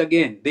reject it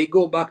again. They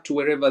go back to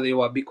wherever they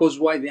were because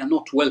why? They are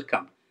not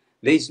welcome.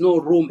 There is no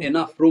room,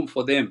 enough room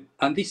for them.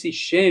 And this is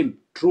shame,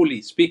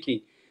 truly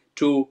speaking,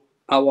 to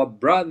our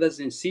brothers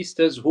and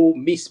sisters who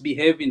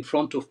misbehave in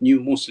front of new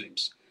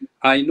Muslims.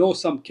 I know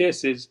some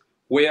cases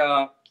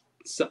where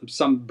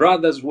some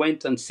brothers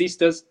went and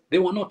sisters, they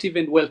were not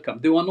even welcome.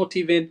 They were not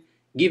even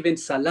given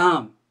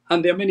salam.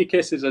 And there are many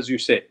cases, as you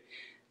say.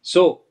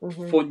 So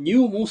for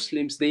new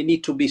Muslims, they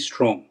need to be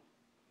strong.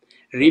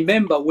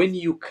 Remember, when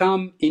you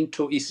come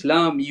into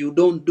Islam, you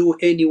don't do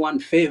anyone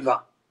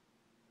favor.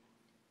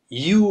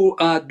 You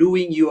are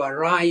doing your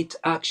right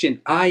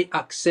action. I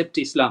accept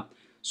Islam.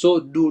 So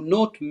do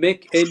not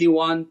make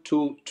anyone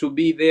to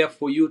be there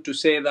for you to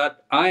say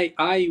that I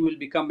will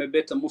become a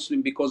better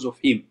Muslim because of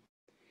him.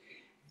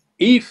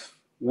 If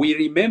we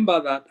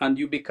remember that and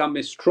you become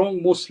a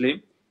strong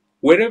Muslim,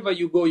 wherever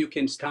you go, you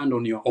can stand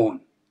on your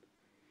own.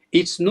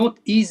 It's not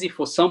easy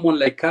for someone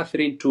like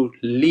Catherine to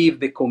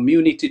leave the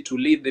community, to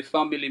leave the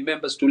family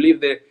members, to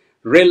leave the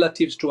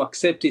relatives to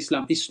accept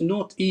Islam. It's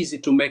not easy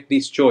to make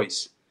this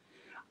choice.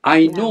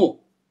 I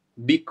know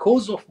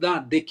because of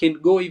that, they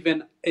can go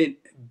even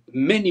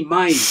many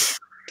miles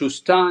to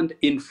stand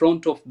in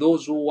front of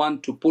those who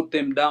want to put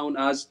them down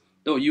as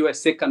No, you're a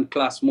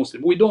second-class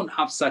Muslim. We don't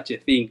have such a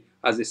thing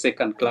as a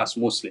second-class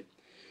Muslim.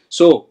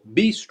 So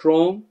be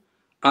strong.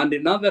 And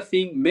another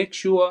thing, make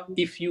sure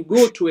if you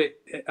go to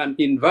an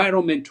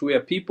environment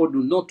where people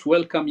do not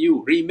welcome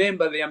you,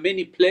 remember there are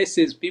many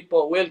places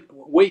people are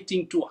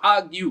waiting to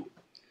hug you,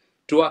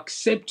 to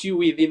accept you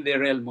within the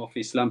realm of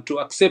Islam, to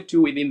accept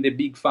you within the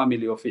big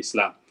family of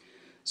Islam.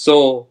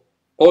 So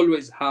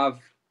always have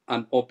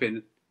an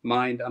open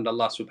mind, and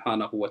Allah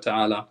subhanahu wa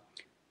ta'ala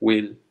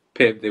will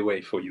pave the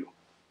way for you.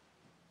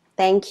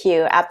 Thank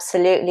you.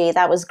 Absolutely.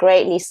 That was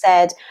greatly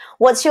said.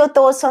 What's your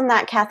thoughts on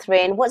that,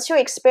 Catherine? What's your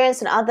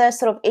experience and other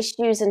sort of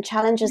issues and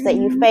challenges that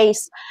you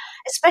face,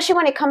 especially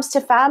when it comes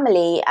to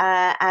family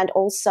and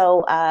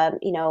also,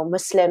 you know,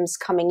 Muslims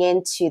coming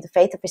into the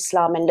faith of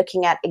Islam and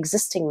looking at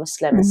existing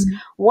Muslims?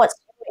 What's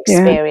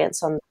your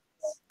experience on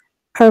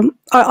that?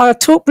 I'll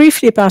talk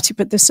briefly about it,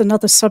 but there's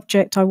another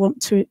subject I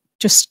want to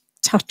just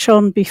touch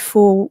on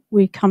before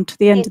we come to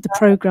the end of the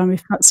program,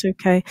 if that's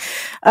okay.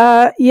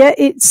 Yeah,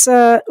 it's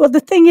well, the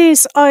thing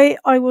is, I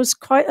was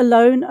quite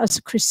alone as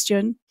a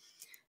Christian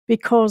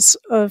because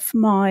of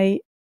my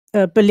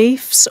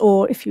beliefs,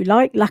 or if you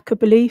like, lack of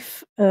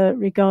belief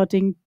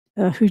regarding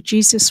who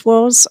Jesus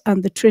was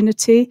and the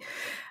Trinity.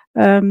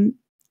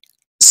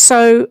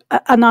 So,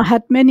 and I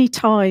had many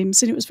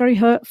times, and it was very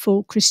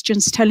hurtful,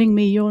 Christians telling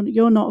me,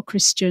 you're not a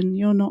Christian,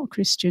 you're not a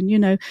Christian, you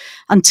know,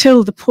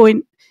 until the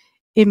point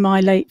in my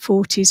late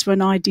 40s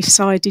when I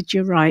decided,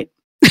 you're right,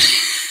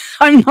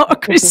 I'm not a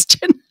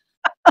Christian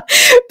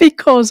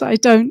because I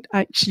don't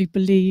actually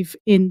believe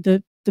in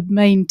the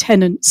main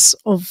tenets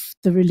of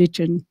the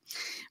religion,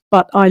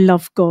 but I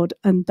love God,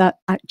 and that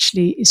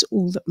actually is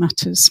all that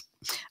matters.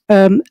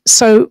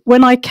 So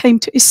when I came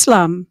to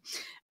Islam,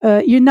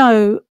 you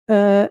know,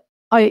 I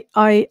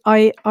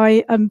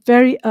am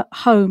very at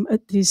home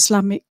at the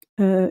Islamic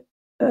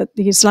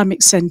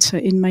Centre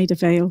in Maida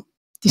Vale.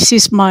 This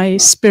is my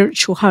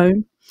spiritual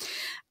home.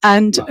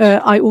 And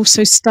I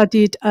also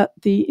studied at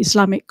the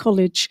Islamic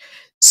College.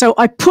 So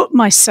I put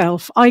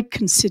myself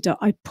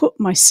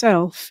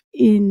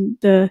in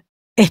the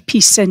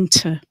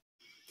epicenter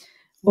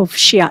of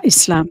Shia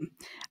Islam.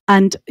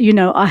 And, you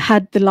know, I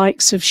had the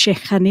likes of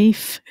Sheikh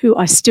Hanif, who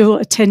I still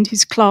attend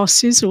his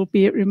classes,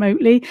 albeit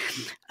remotely,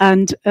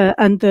 and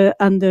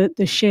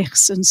the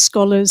sheikhs and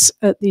scholars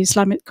at the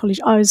Islamic College.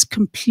 I was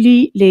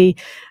completely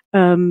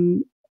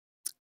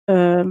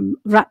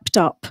wrapped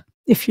up,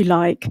 if you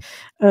like,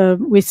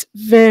 with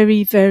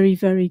very, very,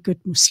 very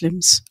good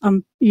Muslims.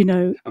 You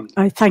know,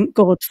 I thank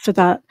God for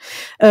that.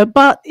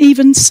 But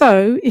even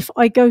so, if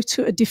I go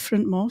to a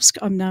different mosque,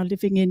 I'm now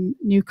living in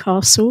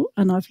Newcastle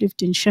and I've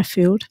lived in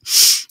Sheffield,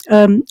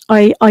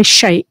 I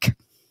shake.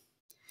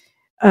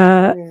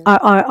 I'm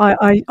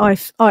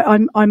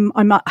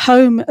at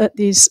home at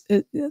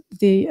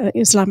the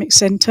Islamic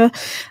Centre.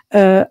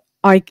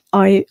 I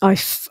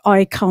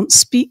can't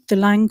speak the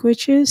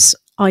languages.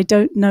 I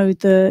don't know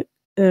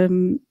I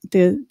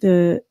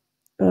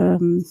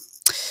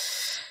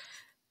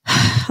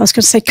was going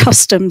to say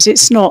customs.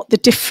 It's not the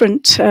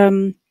different,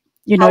 you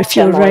know, if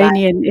you're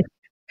Iranian,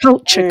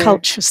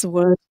 culture's the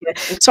word. Yeah.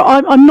 So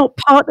I'm not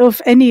part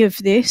of any of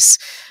this.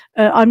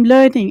 I'm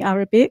learning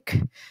Arabic.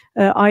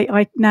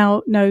 I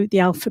now know the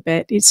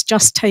alphabet. It's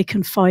just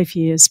taken 5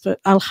 years, but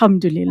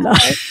alhamdulillah.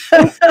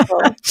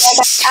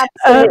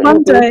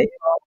 One day.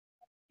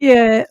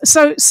 Yeah.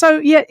 So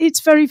yeah,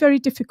 it's very, very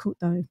difficult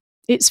though.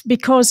 It's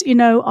because, you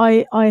know,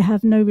 I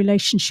have no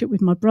relationship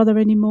with my brother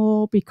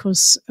anymore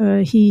because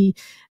he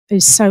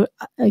is so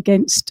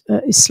against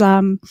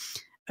Islam.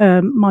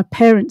 My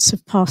parents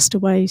have passed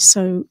away,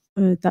 so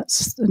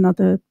that's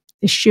another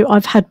issue.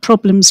 I've had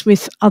problems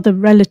with other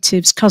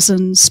relatives,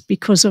 cousins,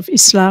 because of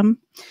Islam.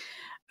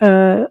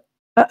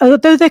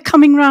 Although they're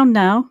coming round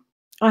now,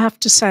 I have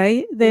to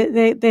say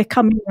they're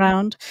coming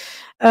round.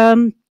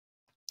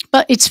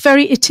 But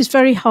it is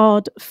very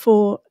hard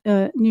for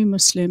new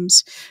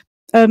Muslims.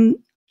 One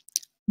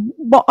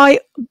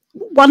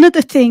of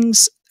the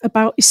things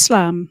about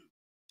Islam,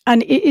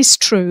 and it is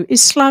true,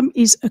 Islam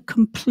is a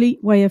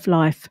complete way of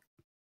life.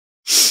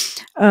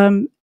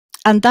 And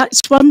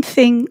that's one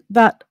thing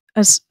that,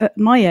 as at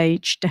my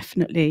age,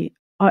 definitely,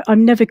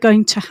 I'm never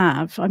going to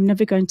have. I'm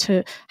never going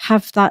to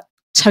have that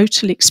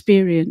total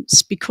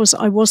experience because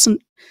I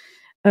wasn't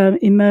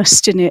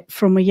immersed in it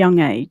from a young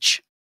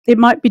age. It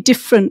might be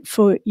different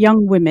for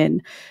young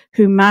women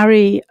who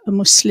marry a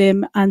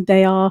Muslim and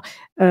they are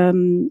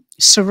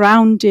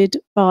surrounded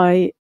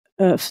by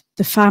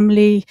the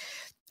family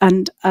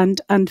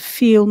and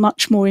feel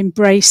much more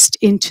embraced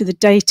into the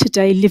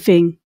day-to-day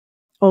living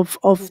of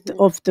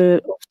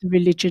the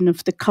religion,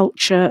 of the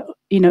culture,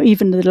 you know,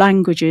 even the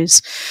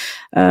languages,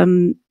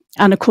 and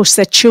of course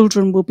their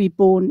children will be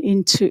born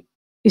into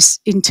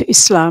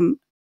Islam,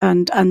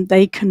 and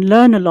they can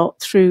learn a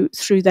lot through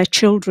their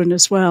children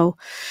as well.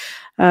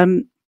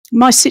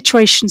 My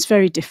situation's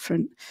very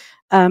different,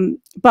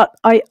 but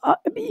I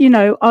you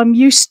know, I'm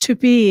used to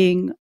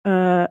being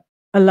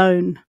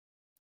alone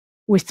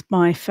with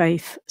my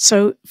faith,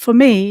 so for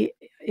me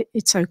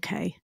it's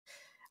okay.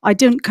 I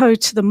didn't go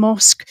to the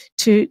mosque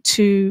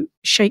to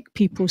shake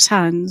people's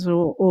hands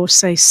or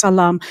say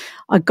salam.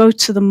 I go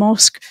to the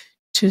mosque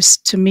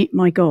to meet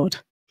my God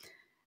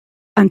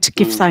and to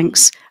give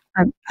thanks.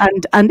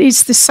 And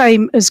it's the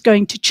same as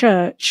going to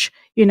church.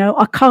 You know,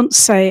 I can't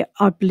say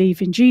I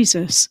believe in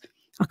Jesus.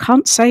 I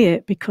can't say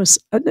it because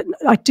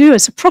I do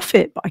as a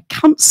prophet, but I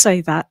can't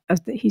say that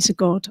he's a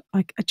God.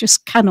 I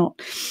just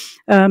cannot.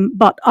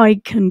 But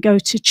I can go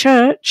to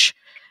church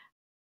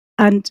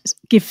and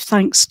give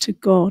thanks to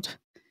God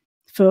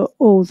for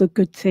all the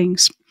good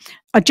things.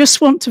 I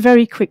just want to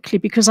very quickly,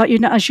 because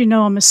as you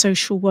know, I'm a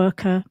social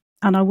worker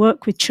and I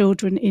work with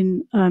children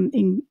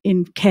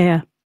in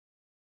care,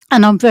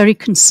 and I'm very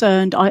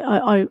concerned.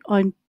 I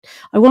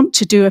want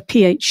to do a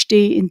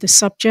PhD in the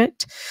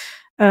subject.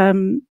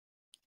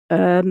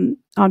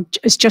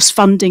 It's just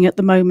funding at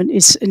the moment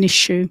is an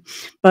issue,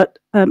 but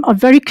I'm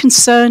very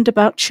concerned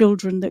about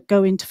children that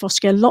go into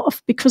foster care.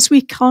 Because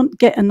we can't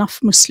get enough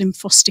Muslim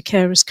foster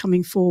carers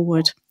coming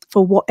forward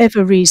for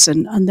whatever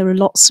reason, and there are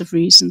lots of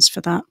reasons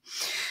for that.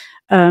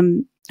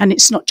 And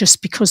it's not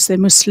just because they're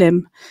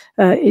Muslim;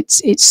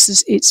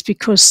 it's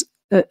because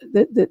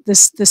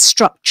the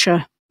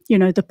structure. You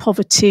know, the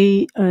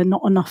poverty,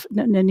 not enough.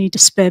 They need a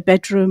spare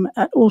bedroom,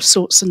 all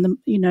sorts, and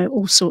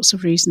all sorts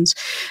of reasons.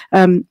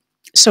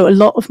 So a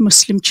lot of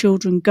Muslim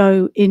children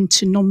go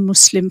into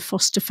non-Muslim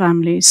foster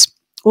families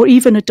or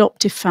even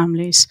adoptive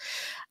families.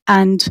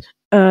 And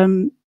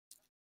even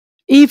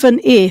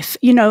if,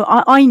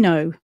 I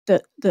know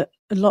that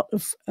a lot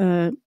of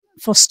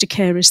foster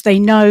carers, they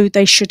know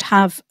they should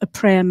have a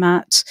prayer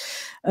mat.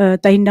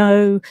 They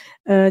know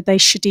they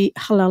should eat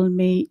halal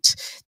meat.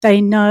 They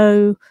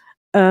know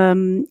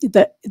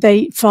that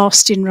they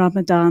fast in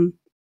Ramadan.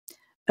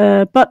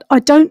 But I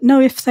don't know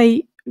if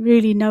they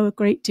really know a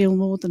great deal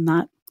more than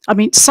that. I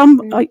mean,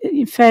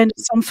 in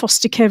fairness, some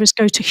foster carers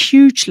go to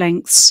huge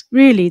lengths.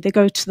 Really, they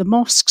go to the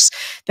mosques,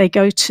 they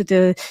go to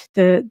the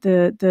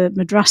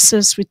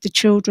madrasas with the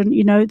children.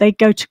 You know, they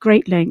go to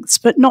great lengths,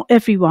 but not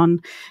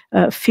everyone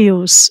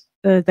feels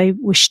they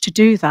wish to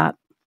do that.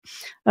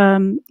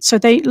 So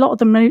a lot of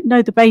them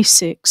know the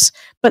basics,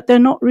 but they're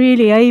not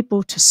really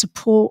able to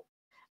support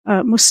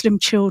Muslim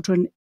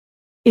children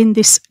in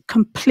this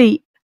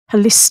complete,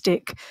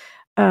 holistic,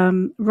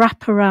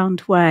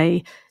 wraparound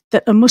way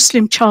that a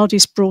Muslim child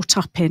is brought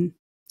up in,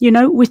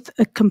 with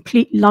a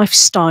complete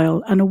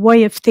lifestyle and a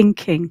way of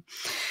thinking.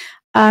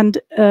 And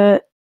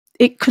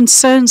it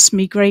concerns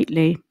me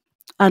greatly.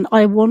 And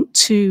I want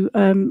to,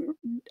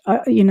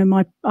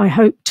 I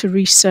hope to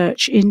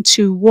research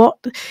into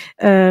what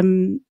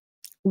the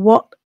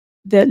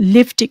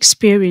lived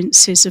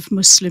experiences of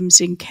Muslims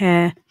in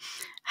care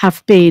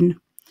have been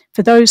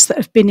for those that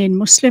have been in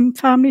Muslim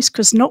families,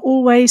 because not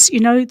always,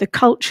 the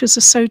cultures are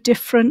so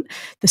different,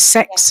 the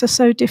sects are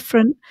so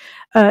different,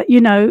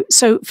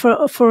 so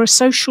for a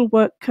social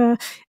worker,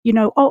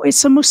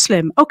 it's a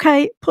Muslim.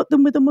 Okay, put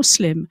them with a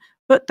Muslim,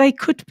 but they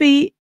could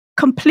be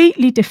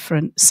completely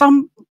different.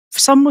 Some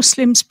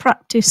Muslims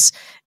practice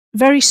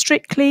very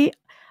strictly,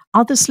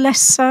 others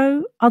less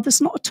so, others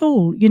not at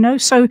all,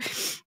 so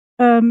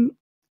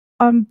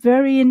I'm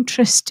very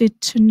interested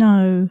to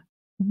know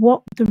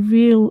what the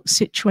real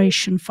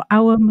situation for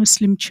our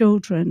Muslim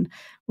children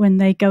when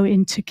they go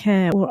into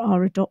care or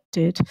are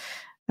adopted.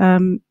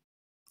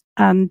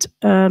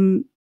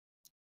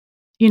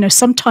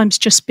 Sometimes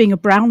just being a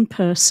brown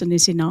person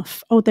is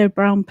enough. Oh, they're a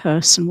brown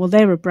person. Well,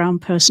 they're a brown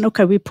person.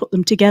 Okay, we put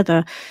them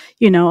together.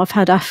 I've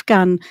had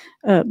Afghan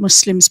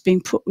Muslims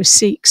being put with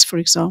Sikhs, for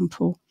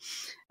example.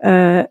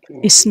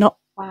 It's not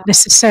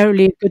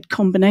necessarily a good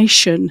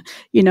combination,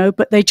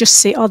 but they just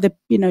say,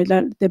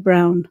 they're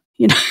brown.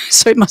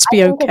 So it must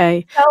be okay.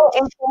 It's so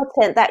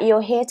important that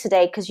you're here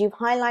today because you've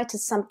highlighted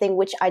something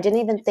which I didn't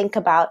even think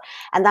about,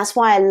 and that's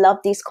why I love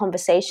these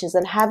conversations.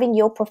 And having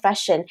your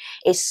profession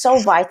is so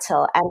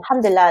vital. And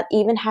alhamdulillah,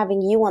 even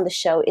having you on the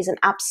show is an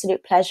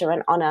absolute pleasure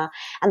and honor.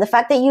 And the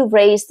fact that you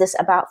raised this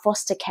about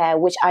foster care,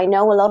 which I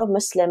know a lot of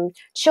Muslim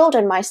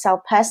children, myself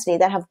personally,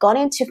 that have gone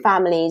into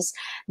families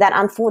that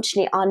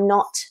unfortunately are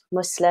not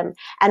Muslim,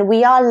 and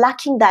we are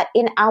lacking that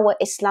in our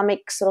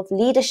Islamic sort of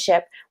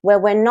leadership, where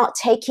we're not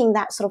taking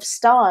that sort of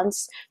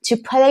stance to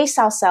place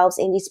ourselves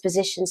in these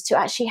positions, to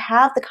actually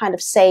have the kind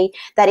of say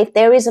that if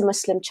there is a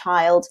Muslim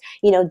child,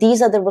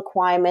 these are the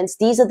requirements,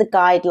 these are the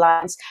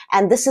guidelines,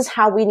 and this is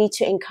how we need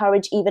to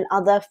encourage even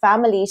other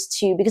families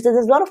to, because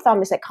there's a lot of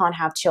families that can't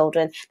have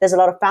children. There's a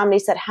lot of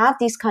families that have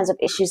these kinds of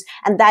issues,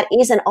 and that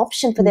is an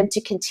option for them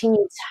to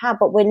continue to have,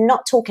 but we're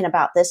not talking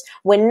about this.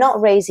 We're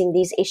not raising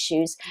these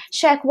issues.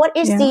 Sheikh, what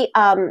is the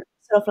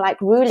sort of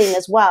like ruling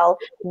as well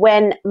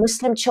when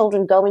Muslim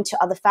children go into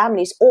other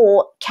families,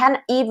 or can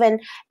even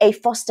a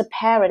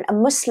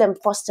Muslim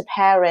foster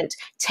parent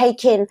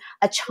take in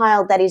a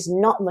child that is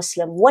not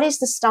Muslim? What is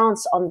the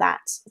stance on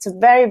that? It's a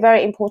very,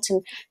 very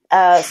important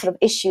sort of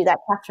issue that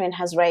Catherine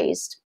has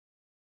raised.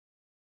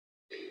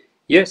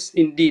 Yes,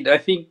 indeed. I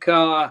think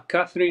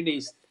Catherine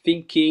is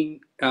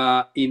thinking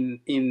in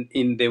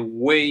the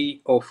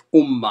way of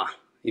ummah,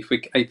 if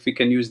we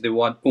can use the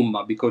word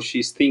ummah, because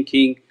she's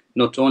thinking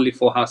not only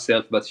for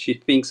herself, but she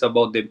thinks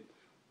about the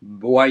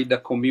wider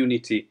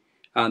community.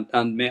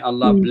 And may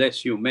Allah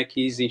bless you, make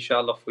it easy,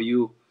 inshallah, for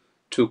you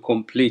to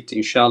complete,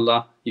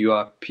 inshallah,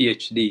 your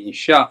PhD,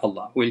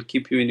 inshallah. We'll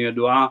keep you in your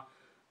dua.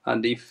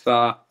 And if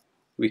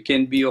we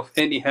can be of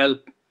any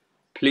help,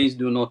 please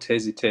do not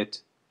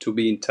hesitate to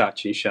be in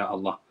touch,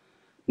 inshallah.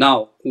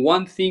 Now,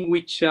 one thing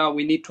which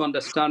we need to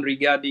understand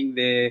regarding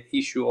the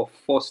issue of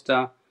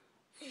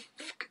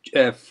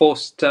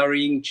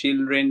fostering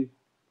children,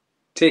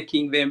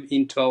 taking them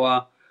into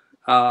our,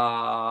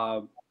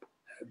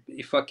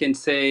 if I can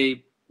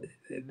say,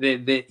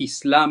 the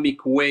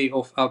Islamic way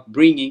of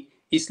upbringing,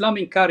 Islam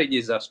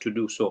encourages us to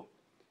do so.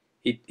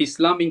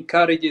 Islam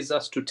encourages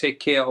us to take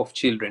care of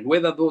children,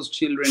 whether those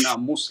children are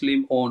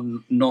Muslim or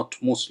not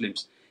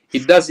Muslims.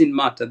 It doesn't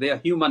matter. They are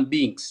human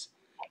beings.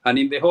 And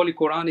in the Holy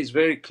Quran is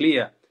very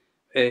clear.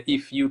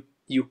 If you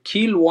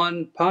kill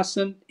one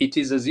person, it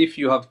is as if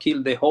you have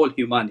killed the whole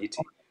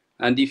humanity.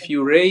 And if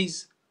you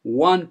raise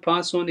one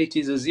person, it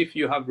is as if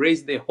you have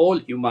raised the whole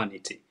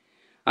humanity.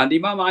 And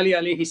Imam Ali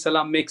alayhi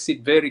salam makes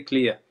it very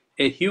clear.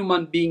 A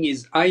human being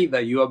is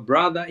either your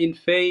brother in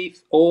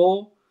faith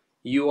or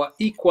you are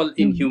equal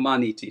in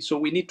humanity. So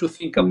we need to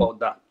think about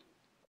that.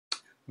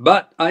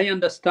 But I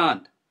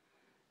understand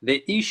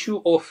the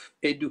issue of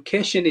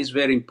education is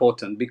very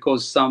important,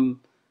 because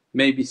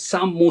maybe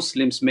some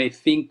Muslims may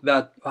think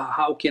that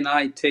how can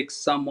I take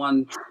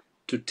someone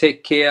to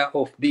take care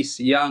of this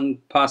young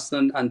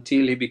person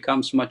until he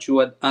becomes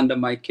matured under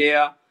my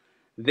care?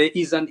 There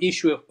is an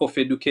issue of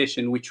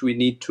education which we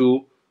need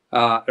to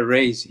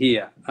raise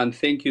here. And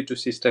thank you to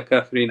Sister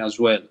Catherine as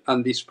well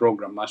and this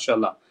program,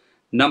 mashallah.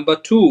 Number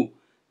two,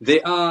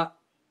 there are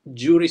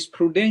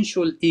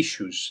jurisprudential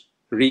issues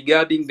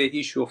regarding the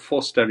issue of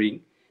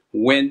fostering.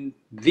 When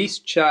this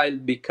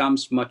child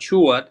becomes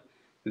matured,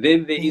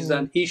 then there is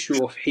an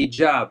issue of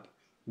hijab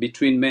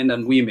between men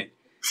and women.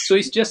 So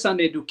it's just an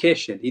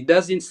education. It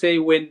doesn't say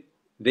when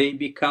they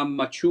become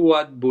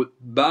matured, but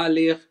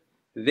baligh,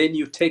 then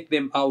you take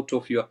them out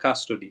of your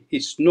custody.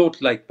 It's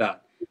not like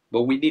that.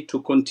 But we need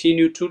to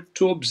continue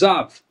to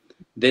observe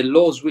the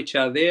laws which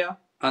are there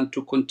and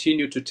to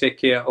continue to take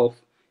care of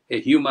a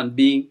human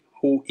being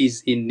who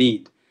is in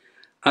need.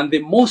 And the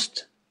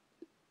most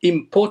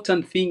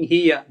important thing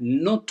here,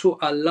 not to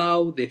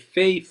allow the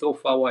faith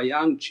of our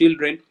young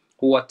children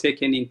who are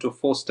taken into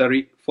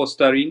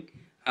fostering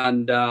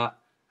and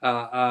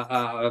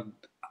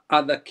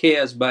other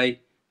cares by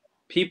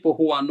people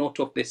who are not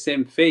of the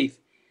same faith.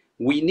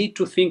 We need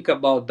to think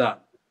about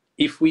that.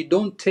 If we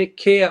don't take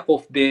care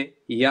of the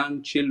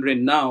young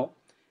children now,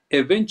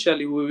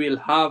 eventually we will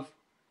have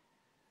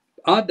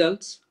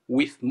adults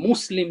with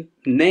Muslim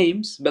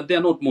names, but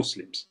they're not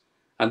Muslims.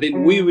 And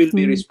then we will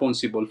be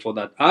responsible for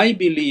that. I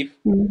believe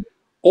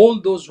all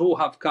those who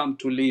have come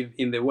to live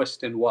in the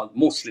Western world,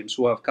 Muslims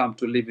who have come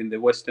to live in the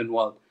Western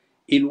world,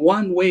 in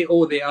one way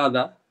or the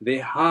other, they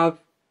have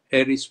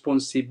a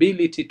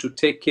responsibility to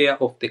take care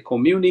of the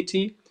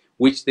community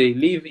which they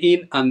live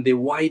in and the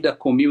wider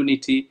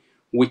community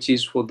which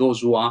is for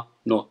those who are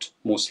not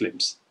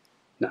Muslims.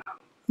 Now.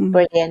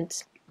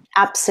 Brilliant.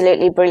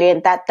 Absolutely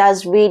brilliant. That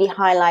does really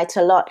highlight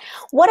a lot.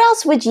 What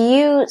else would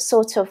you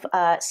sort of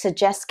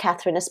suggest,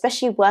 Catherine,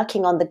 especially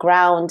working on the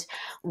ground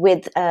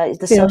with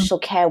the social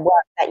care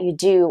work that you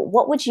do?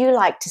 What would you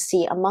like to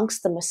see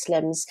amongst the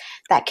Muslims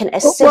that can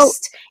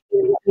assist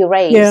in what you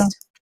raised? Yeah.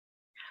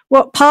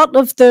 Well, part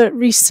of the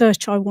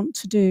research I want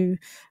to do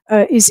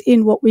is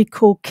in what we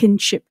call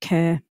kinship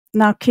care.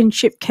 Now,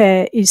 kinship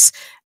care is,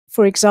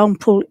 for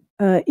example,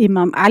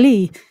 Imam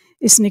Ali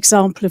is an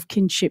example of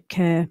kinship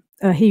care.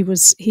 He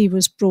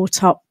was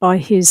brought up by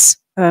his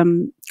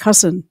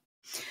cousin.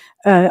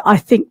 I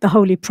think the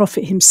Holy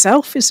Prophet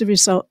himself, as a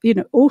result,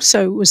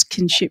 also was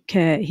kinship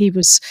care. He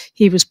was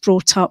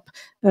brought up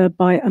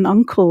by an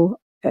uncle.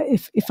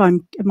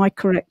 Am I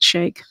correct,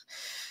 Sheikh?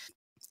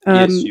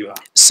 Yes, you are.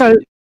 So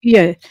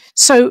yeah.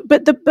 So,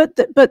 but the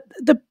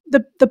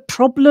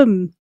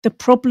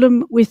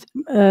problem with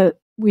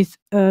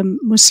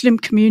Muslim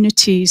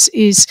communities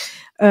is,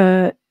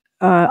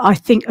 I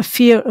think, a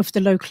fear of the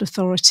local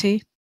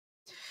authority.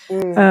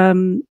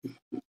 And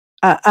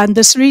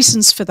there's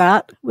reasons for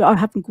that. We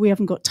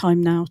haven't got time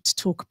now to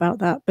talk about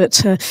that,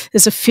 but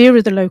there's a fear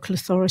of the local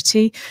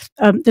authority.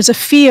 There's a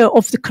fear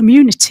of the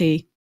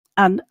community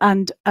and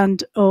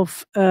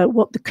of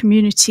what the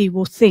community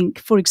will think.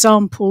 For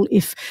example,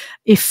 if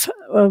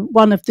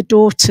one of the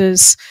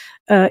daughters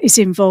is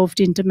involved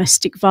in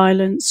domestic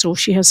violence, or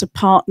she has a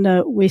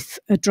partner with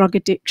a drug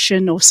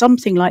addiction or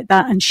something like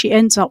that, and she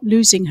ends up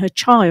losing her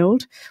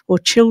child or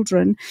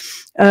children,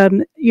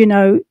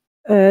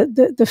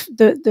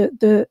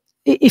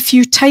 if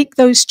you take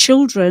those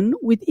children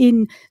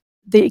within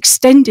the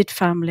extended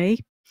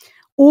family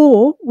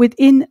or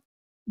within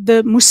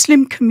the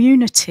Muslim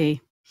community,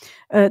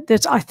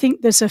 I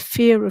think there's a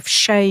fear of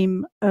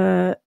shame,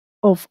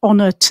 of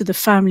honor to the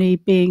family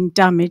being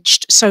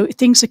damaged. So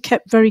things are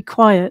kept very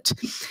quiet.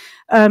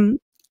 The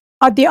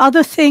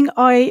other thing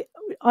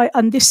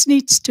and this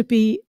needs to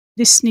be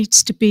this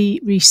needs to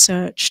be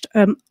researched.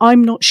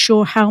 I'm not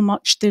sure how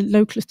much the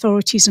local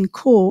authorities and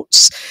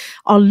courts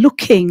are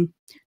looking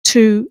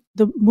to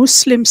the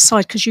Muslim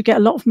side, because you get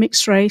a lot of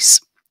mixed race,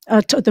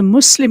 to the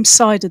Muslim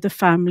side of the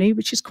family,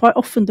 which is quite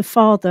often the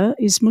father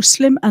is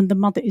Muslim and the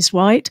mother is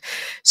white.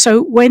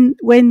 So when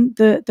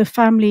the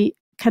family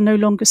can no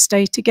longer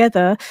stay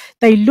together,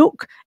 they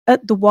look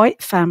at the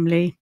white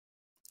family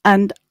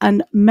and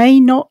may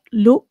not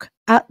look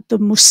at the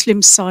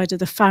Muslim side of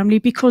the family,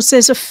 because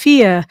there's a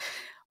fear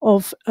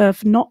of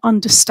not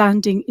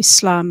understanding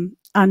Islam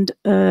and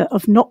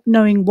of not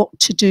knowing what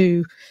to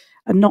do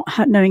and not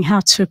knowing how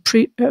to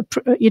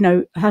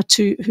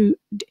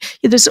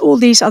there's all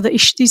these other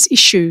these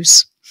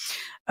issues.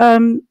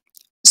 But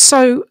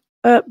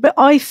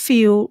I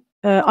feel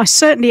I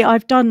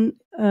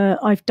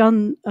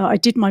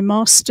did my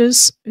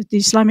master's at the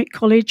Islamic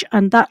College,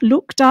 and that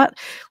looked at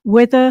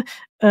whether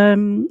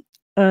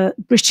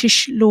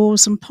British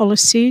laws and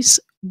policies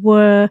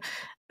were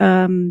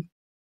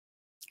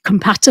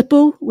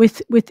compatible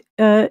with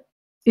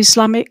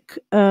Islamic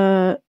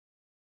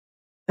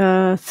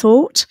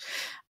thought,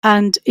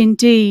 and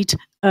indeed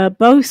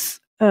both.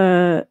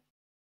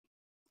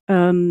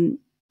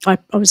 I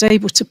was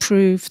able to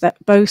prove that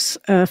both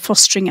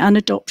fostering and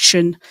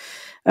adoption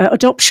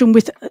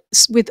with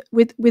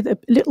a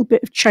little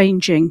bit of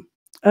changing,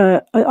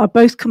 are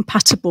both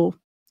compatible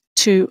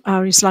to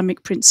our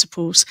Islamic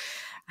principles.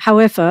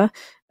 However,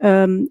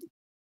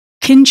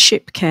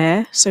 kinship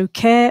care, so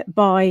care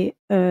by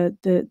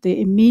the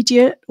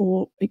immediate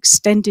or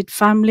extended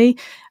family,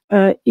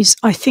 is,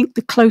 I think,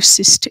 the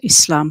closest to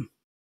Islam.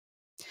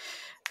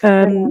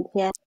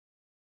 Yeah.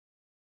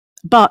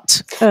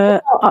 But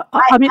I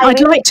mean, I'd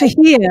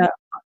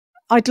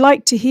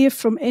like to hear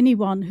from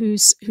anyone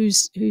who's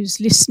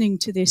listening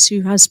to this,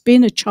 who has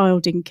been a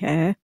child in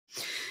care,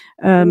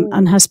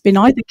 and has been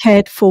either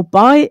cared for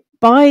by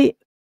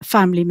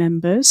family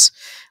members,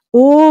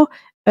 or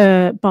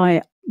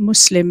by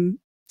Muslim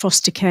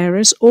foster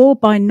carers, or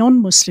by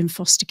non-Muslim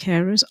foster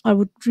carers. I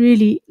would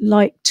really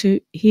like to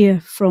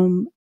hear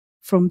from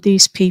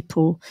these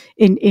people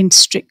in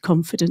strict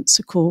confidence,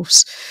 of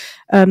course.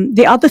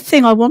 The other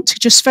thing I want to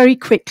just very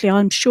quickly,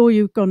 I'm sure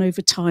you've gone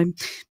over time,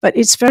 but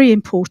it's very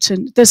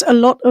important. There's a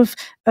lot of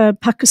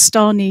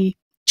Pakistani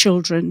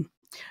children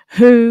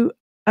who,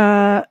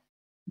 the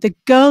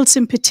girls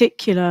in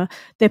particular,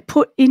 they're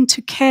put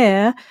into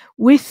care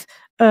with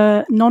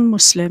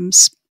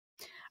non-Muslims,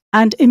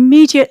 and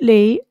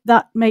immediately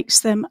that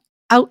makes them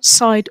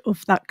outside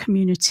of that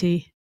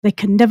community. They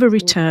can never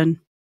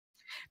return,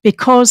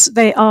 because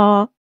they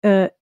are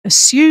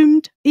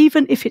assumed,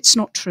 even if it's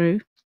not true,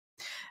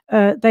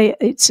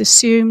 it's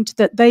assumed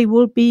that they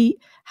will be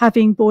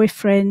having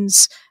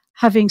boyfriends,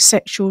 having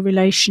sexual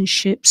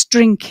relationships,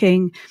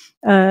 drinking,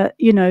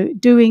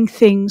 doing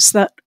things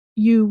that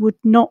you would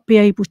not be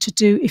able to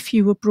do if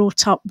you were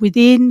brought up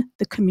within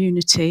the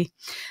community.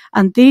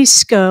 And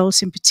these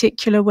girls in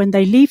particular, when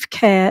they leave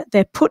care,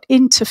 they're put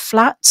into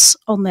flats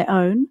on their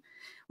own,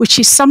 which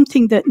is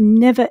something that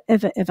never,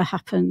 ever, ever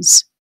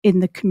happens in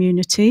the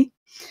community.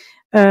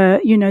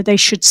 They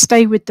should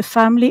stay with the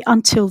family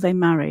until they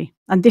marry,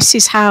 and this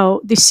is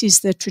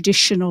the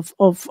tradition of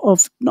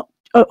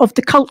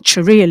the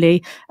culture,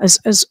 really,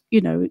 as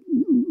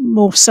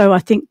more so, I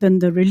think, than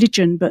the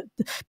religion, but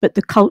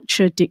the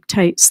culture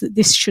dictates that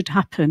this should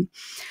happen.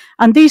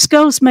 And these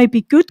girls may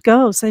be good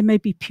girls, they may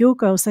be pure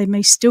girls, they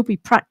may still be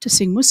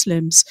practicing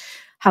Muslims.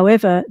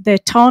 However, they're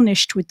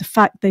tarnished with the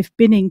fact they've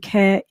been in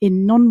care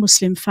in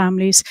non-Muslim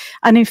families.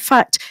 And in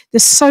fact,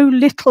 there's so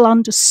little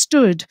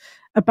understood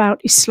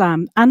about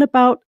Islam and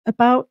about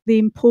the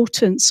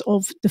importance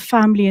of the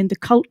family and the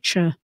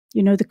culture,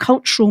 the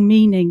cultural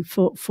meaning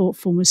for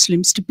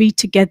Muslims to be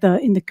together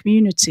in the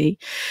community,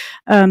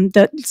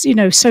 that,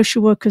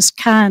 social workers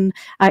can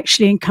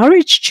actually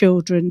encourage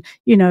children,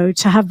 to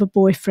have a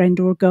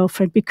boyfriend or a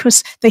girlfriend,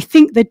 because they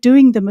think they're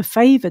doing them a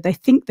favor. They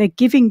think they're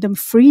giving them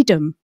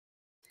freedom,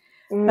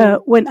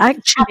 when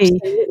actually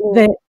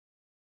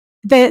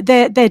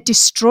they're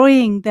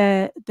destroying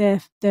their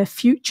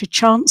future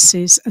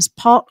chances as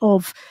part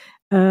of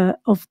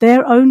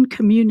their own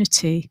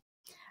community,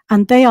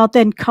 and they are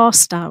then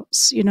cast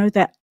outs.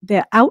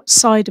 They're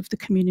outside of the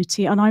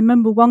community. And I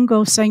remember one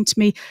girl saying to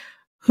me,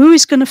 "Who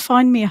is going to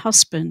find me a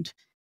husband?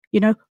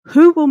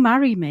 Who will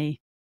marry me?"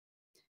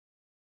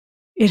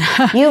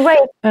 You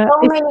raised so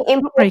many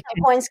important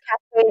points,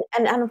 Catherine,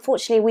 and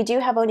unfortunately we do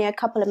have only a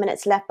couple of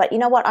minutes left, but you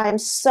know what, I am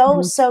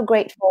so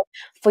grateful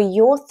for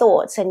your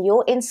thoughts and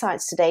your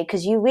insights today,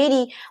 because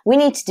we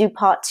need to do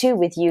part 2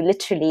 with you,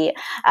 literally.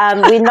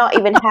 We've not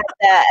even had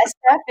a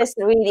surface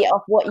really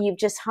of what you've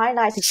just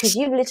highlighted, because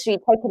you've literally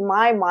taken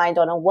my mind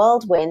on a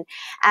whirlwind,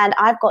 and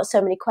I've got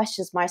so many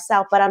questions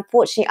myself. But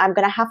unfortunately, I'm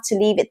going to have to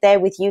leave it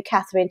there with you,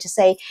 Catherine, to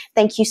say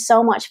thank you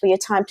so much for your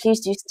time. Please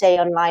do stay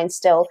online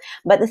still.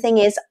 But the thing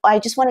is, I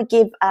just want to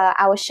give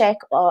our Sheikh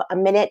a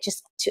minute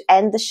just to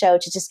end the show,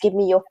 to just give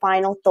me your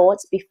final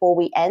thoughts before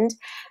we end.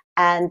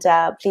 And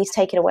please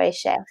take it away,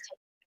 Sheikh.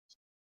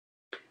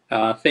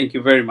 Thank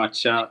you very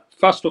much.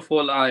 First of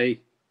all, I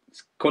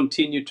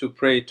continue to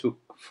pray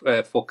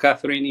for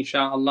Catherine,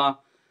 inshallah,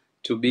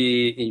 to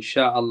be,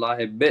 inshallah,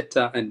 a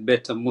better and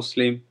better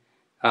Muslim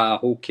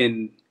who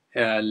can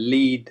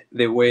lead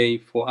the way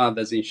for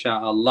others,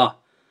 inshallah.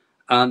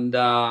 And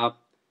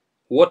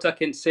what I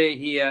can say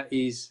here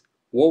is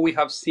what we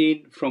have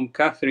seen from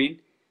Catherine.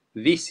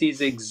 This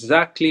is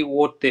exactly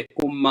what the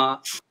Ummah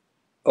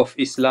of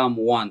Islam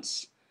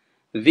wants.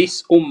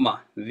 This Ummah,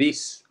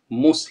 this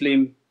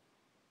Muslim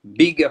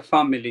bigger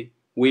family,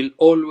 will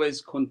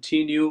always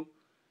continue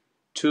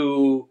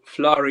to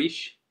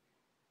flourish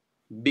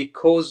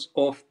because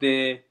of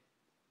the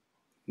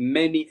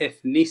many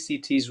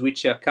ethnicities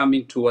which are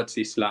coming towards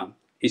Islam.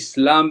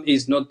 Islam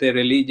is not the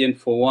religion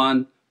for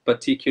one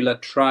particular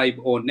tribe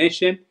or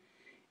nation.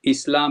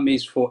 Islam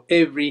is for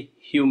every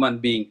human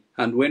being.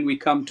 And when we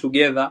come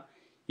together,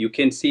 you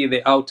can see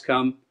the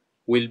outcome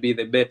will be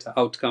the better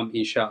outcome,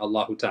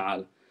 insha'Allah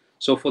ta'ala.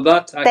 So for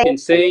that, I can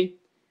say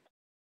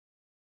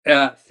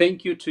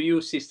thank you to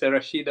you, Sister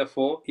Rashida,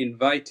 for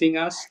inviting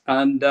us.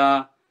 And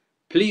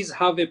please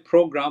have a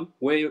program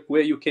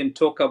where you can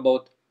talk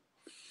about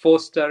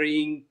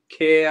fostering,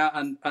 care,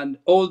 and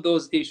all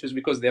those issues,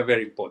 because they are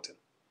very important.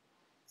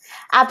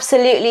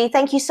 Absolutely.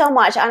 Thank you so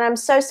much. And I'm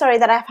so sorry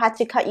that I've had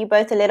to cut you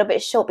both a little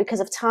bit short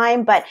because of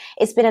time, but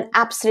it's been an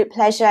absolute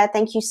pleasure.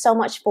 Thank you so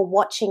much for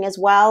watching as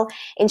well.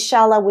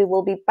 Inshallah, we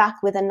will be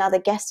back with another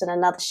guest on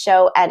another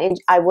show, and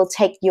I will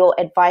take your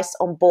advice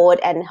on board,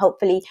 and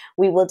hopefully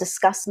we will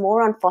discuss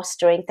more on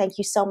fostering. Thank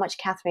you so much,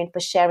 Catherine,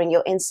 for sharing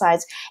your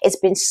insights. It's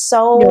been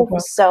so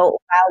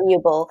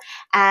valuable.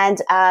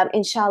 And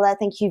inshallah,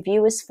 thank you,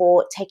 viewers,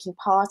 for taking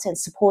part and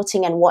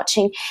supporting and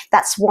watching.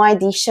 That's why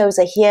these shows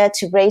are here,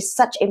 to raise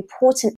such important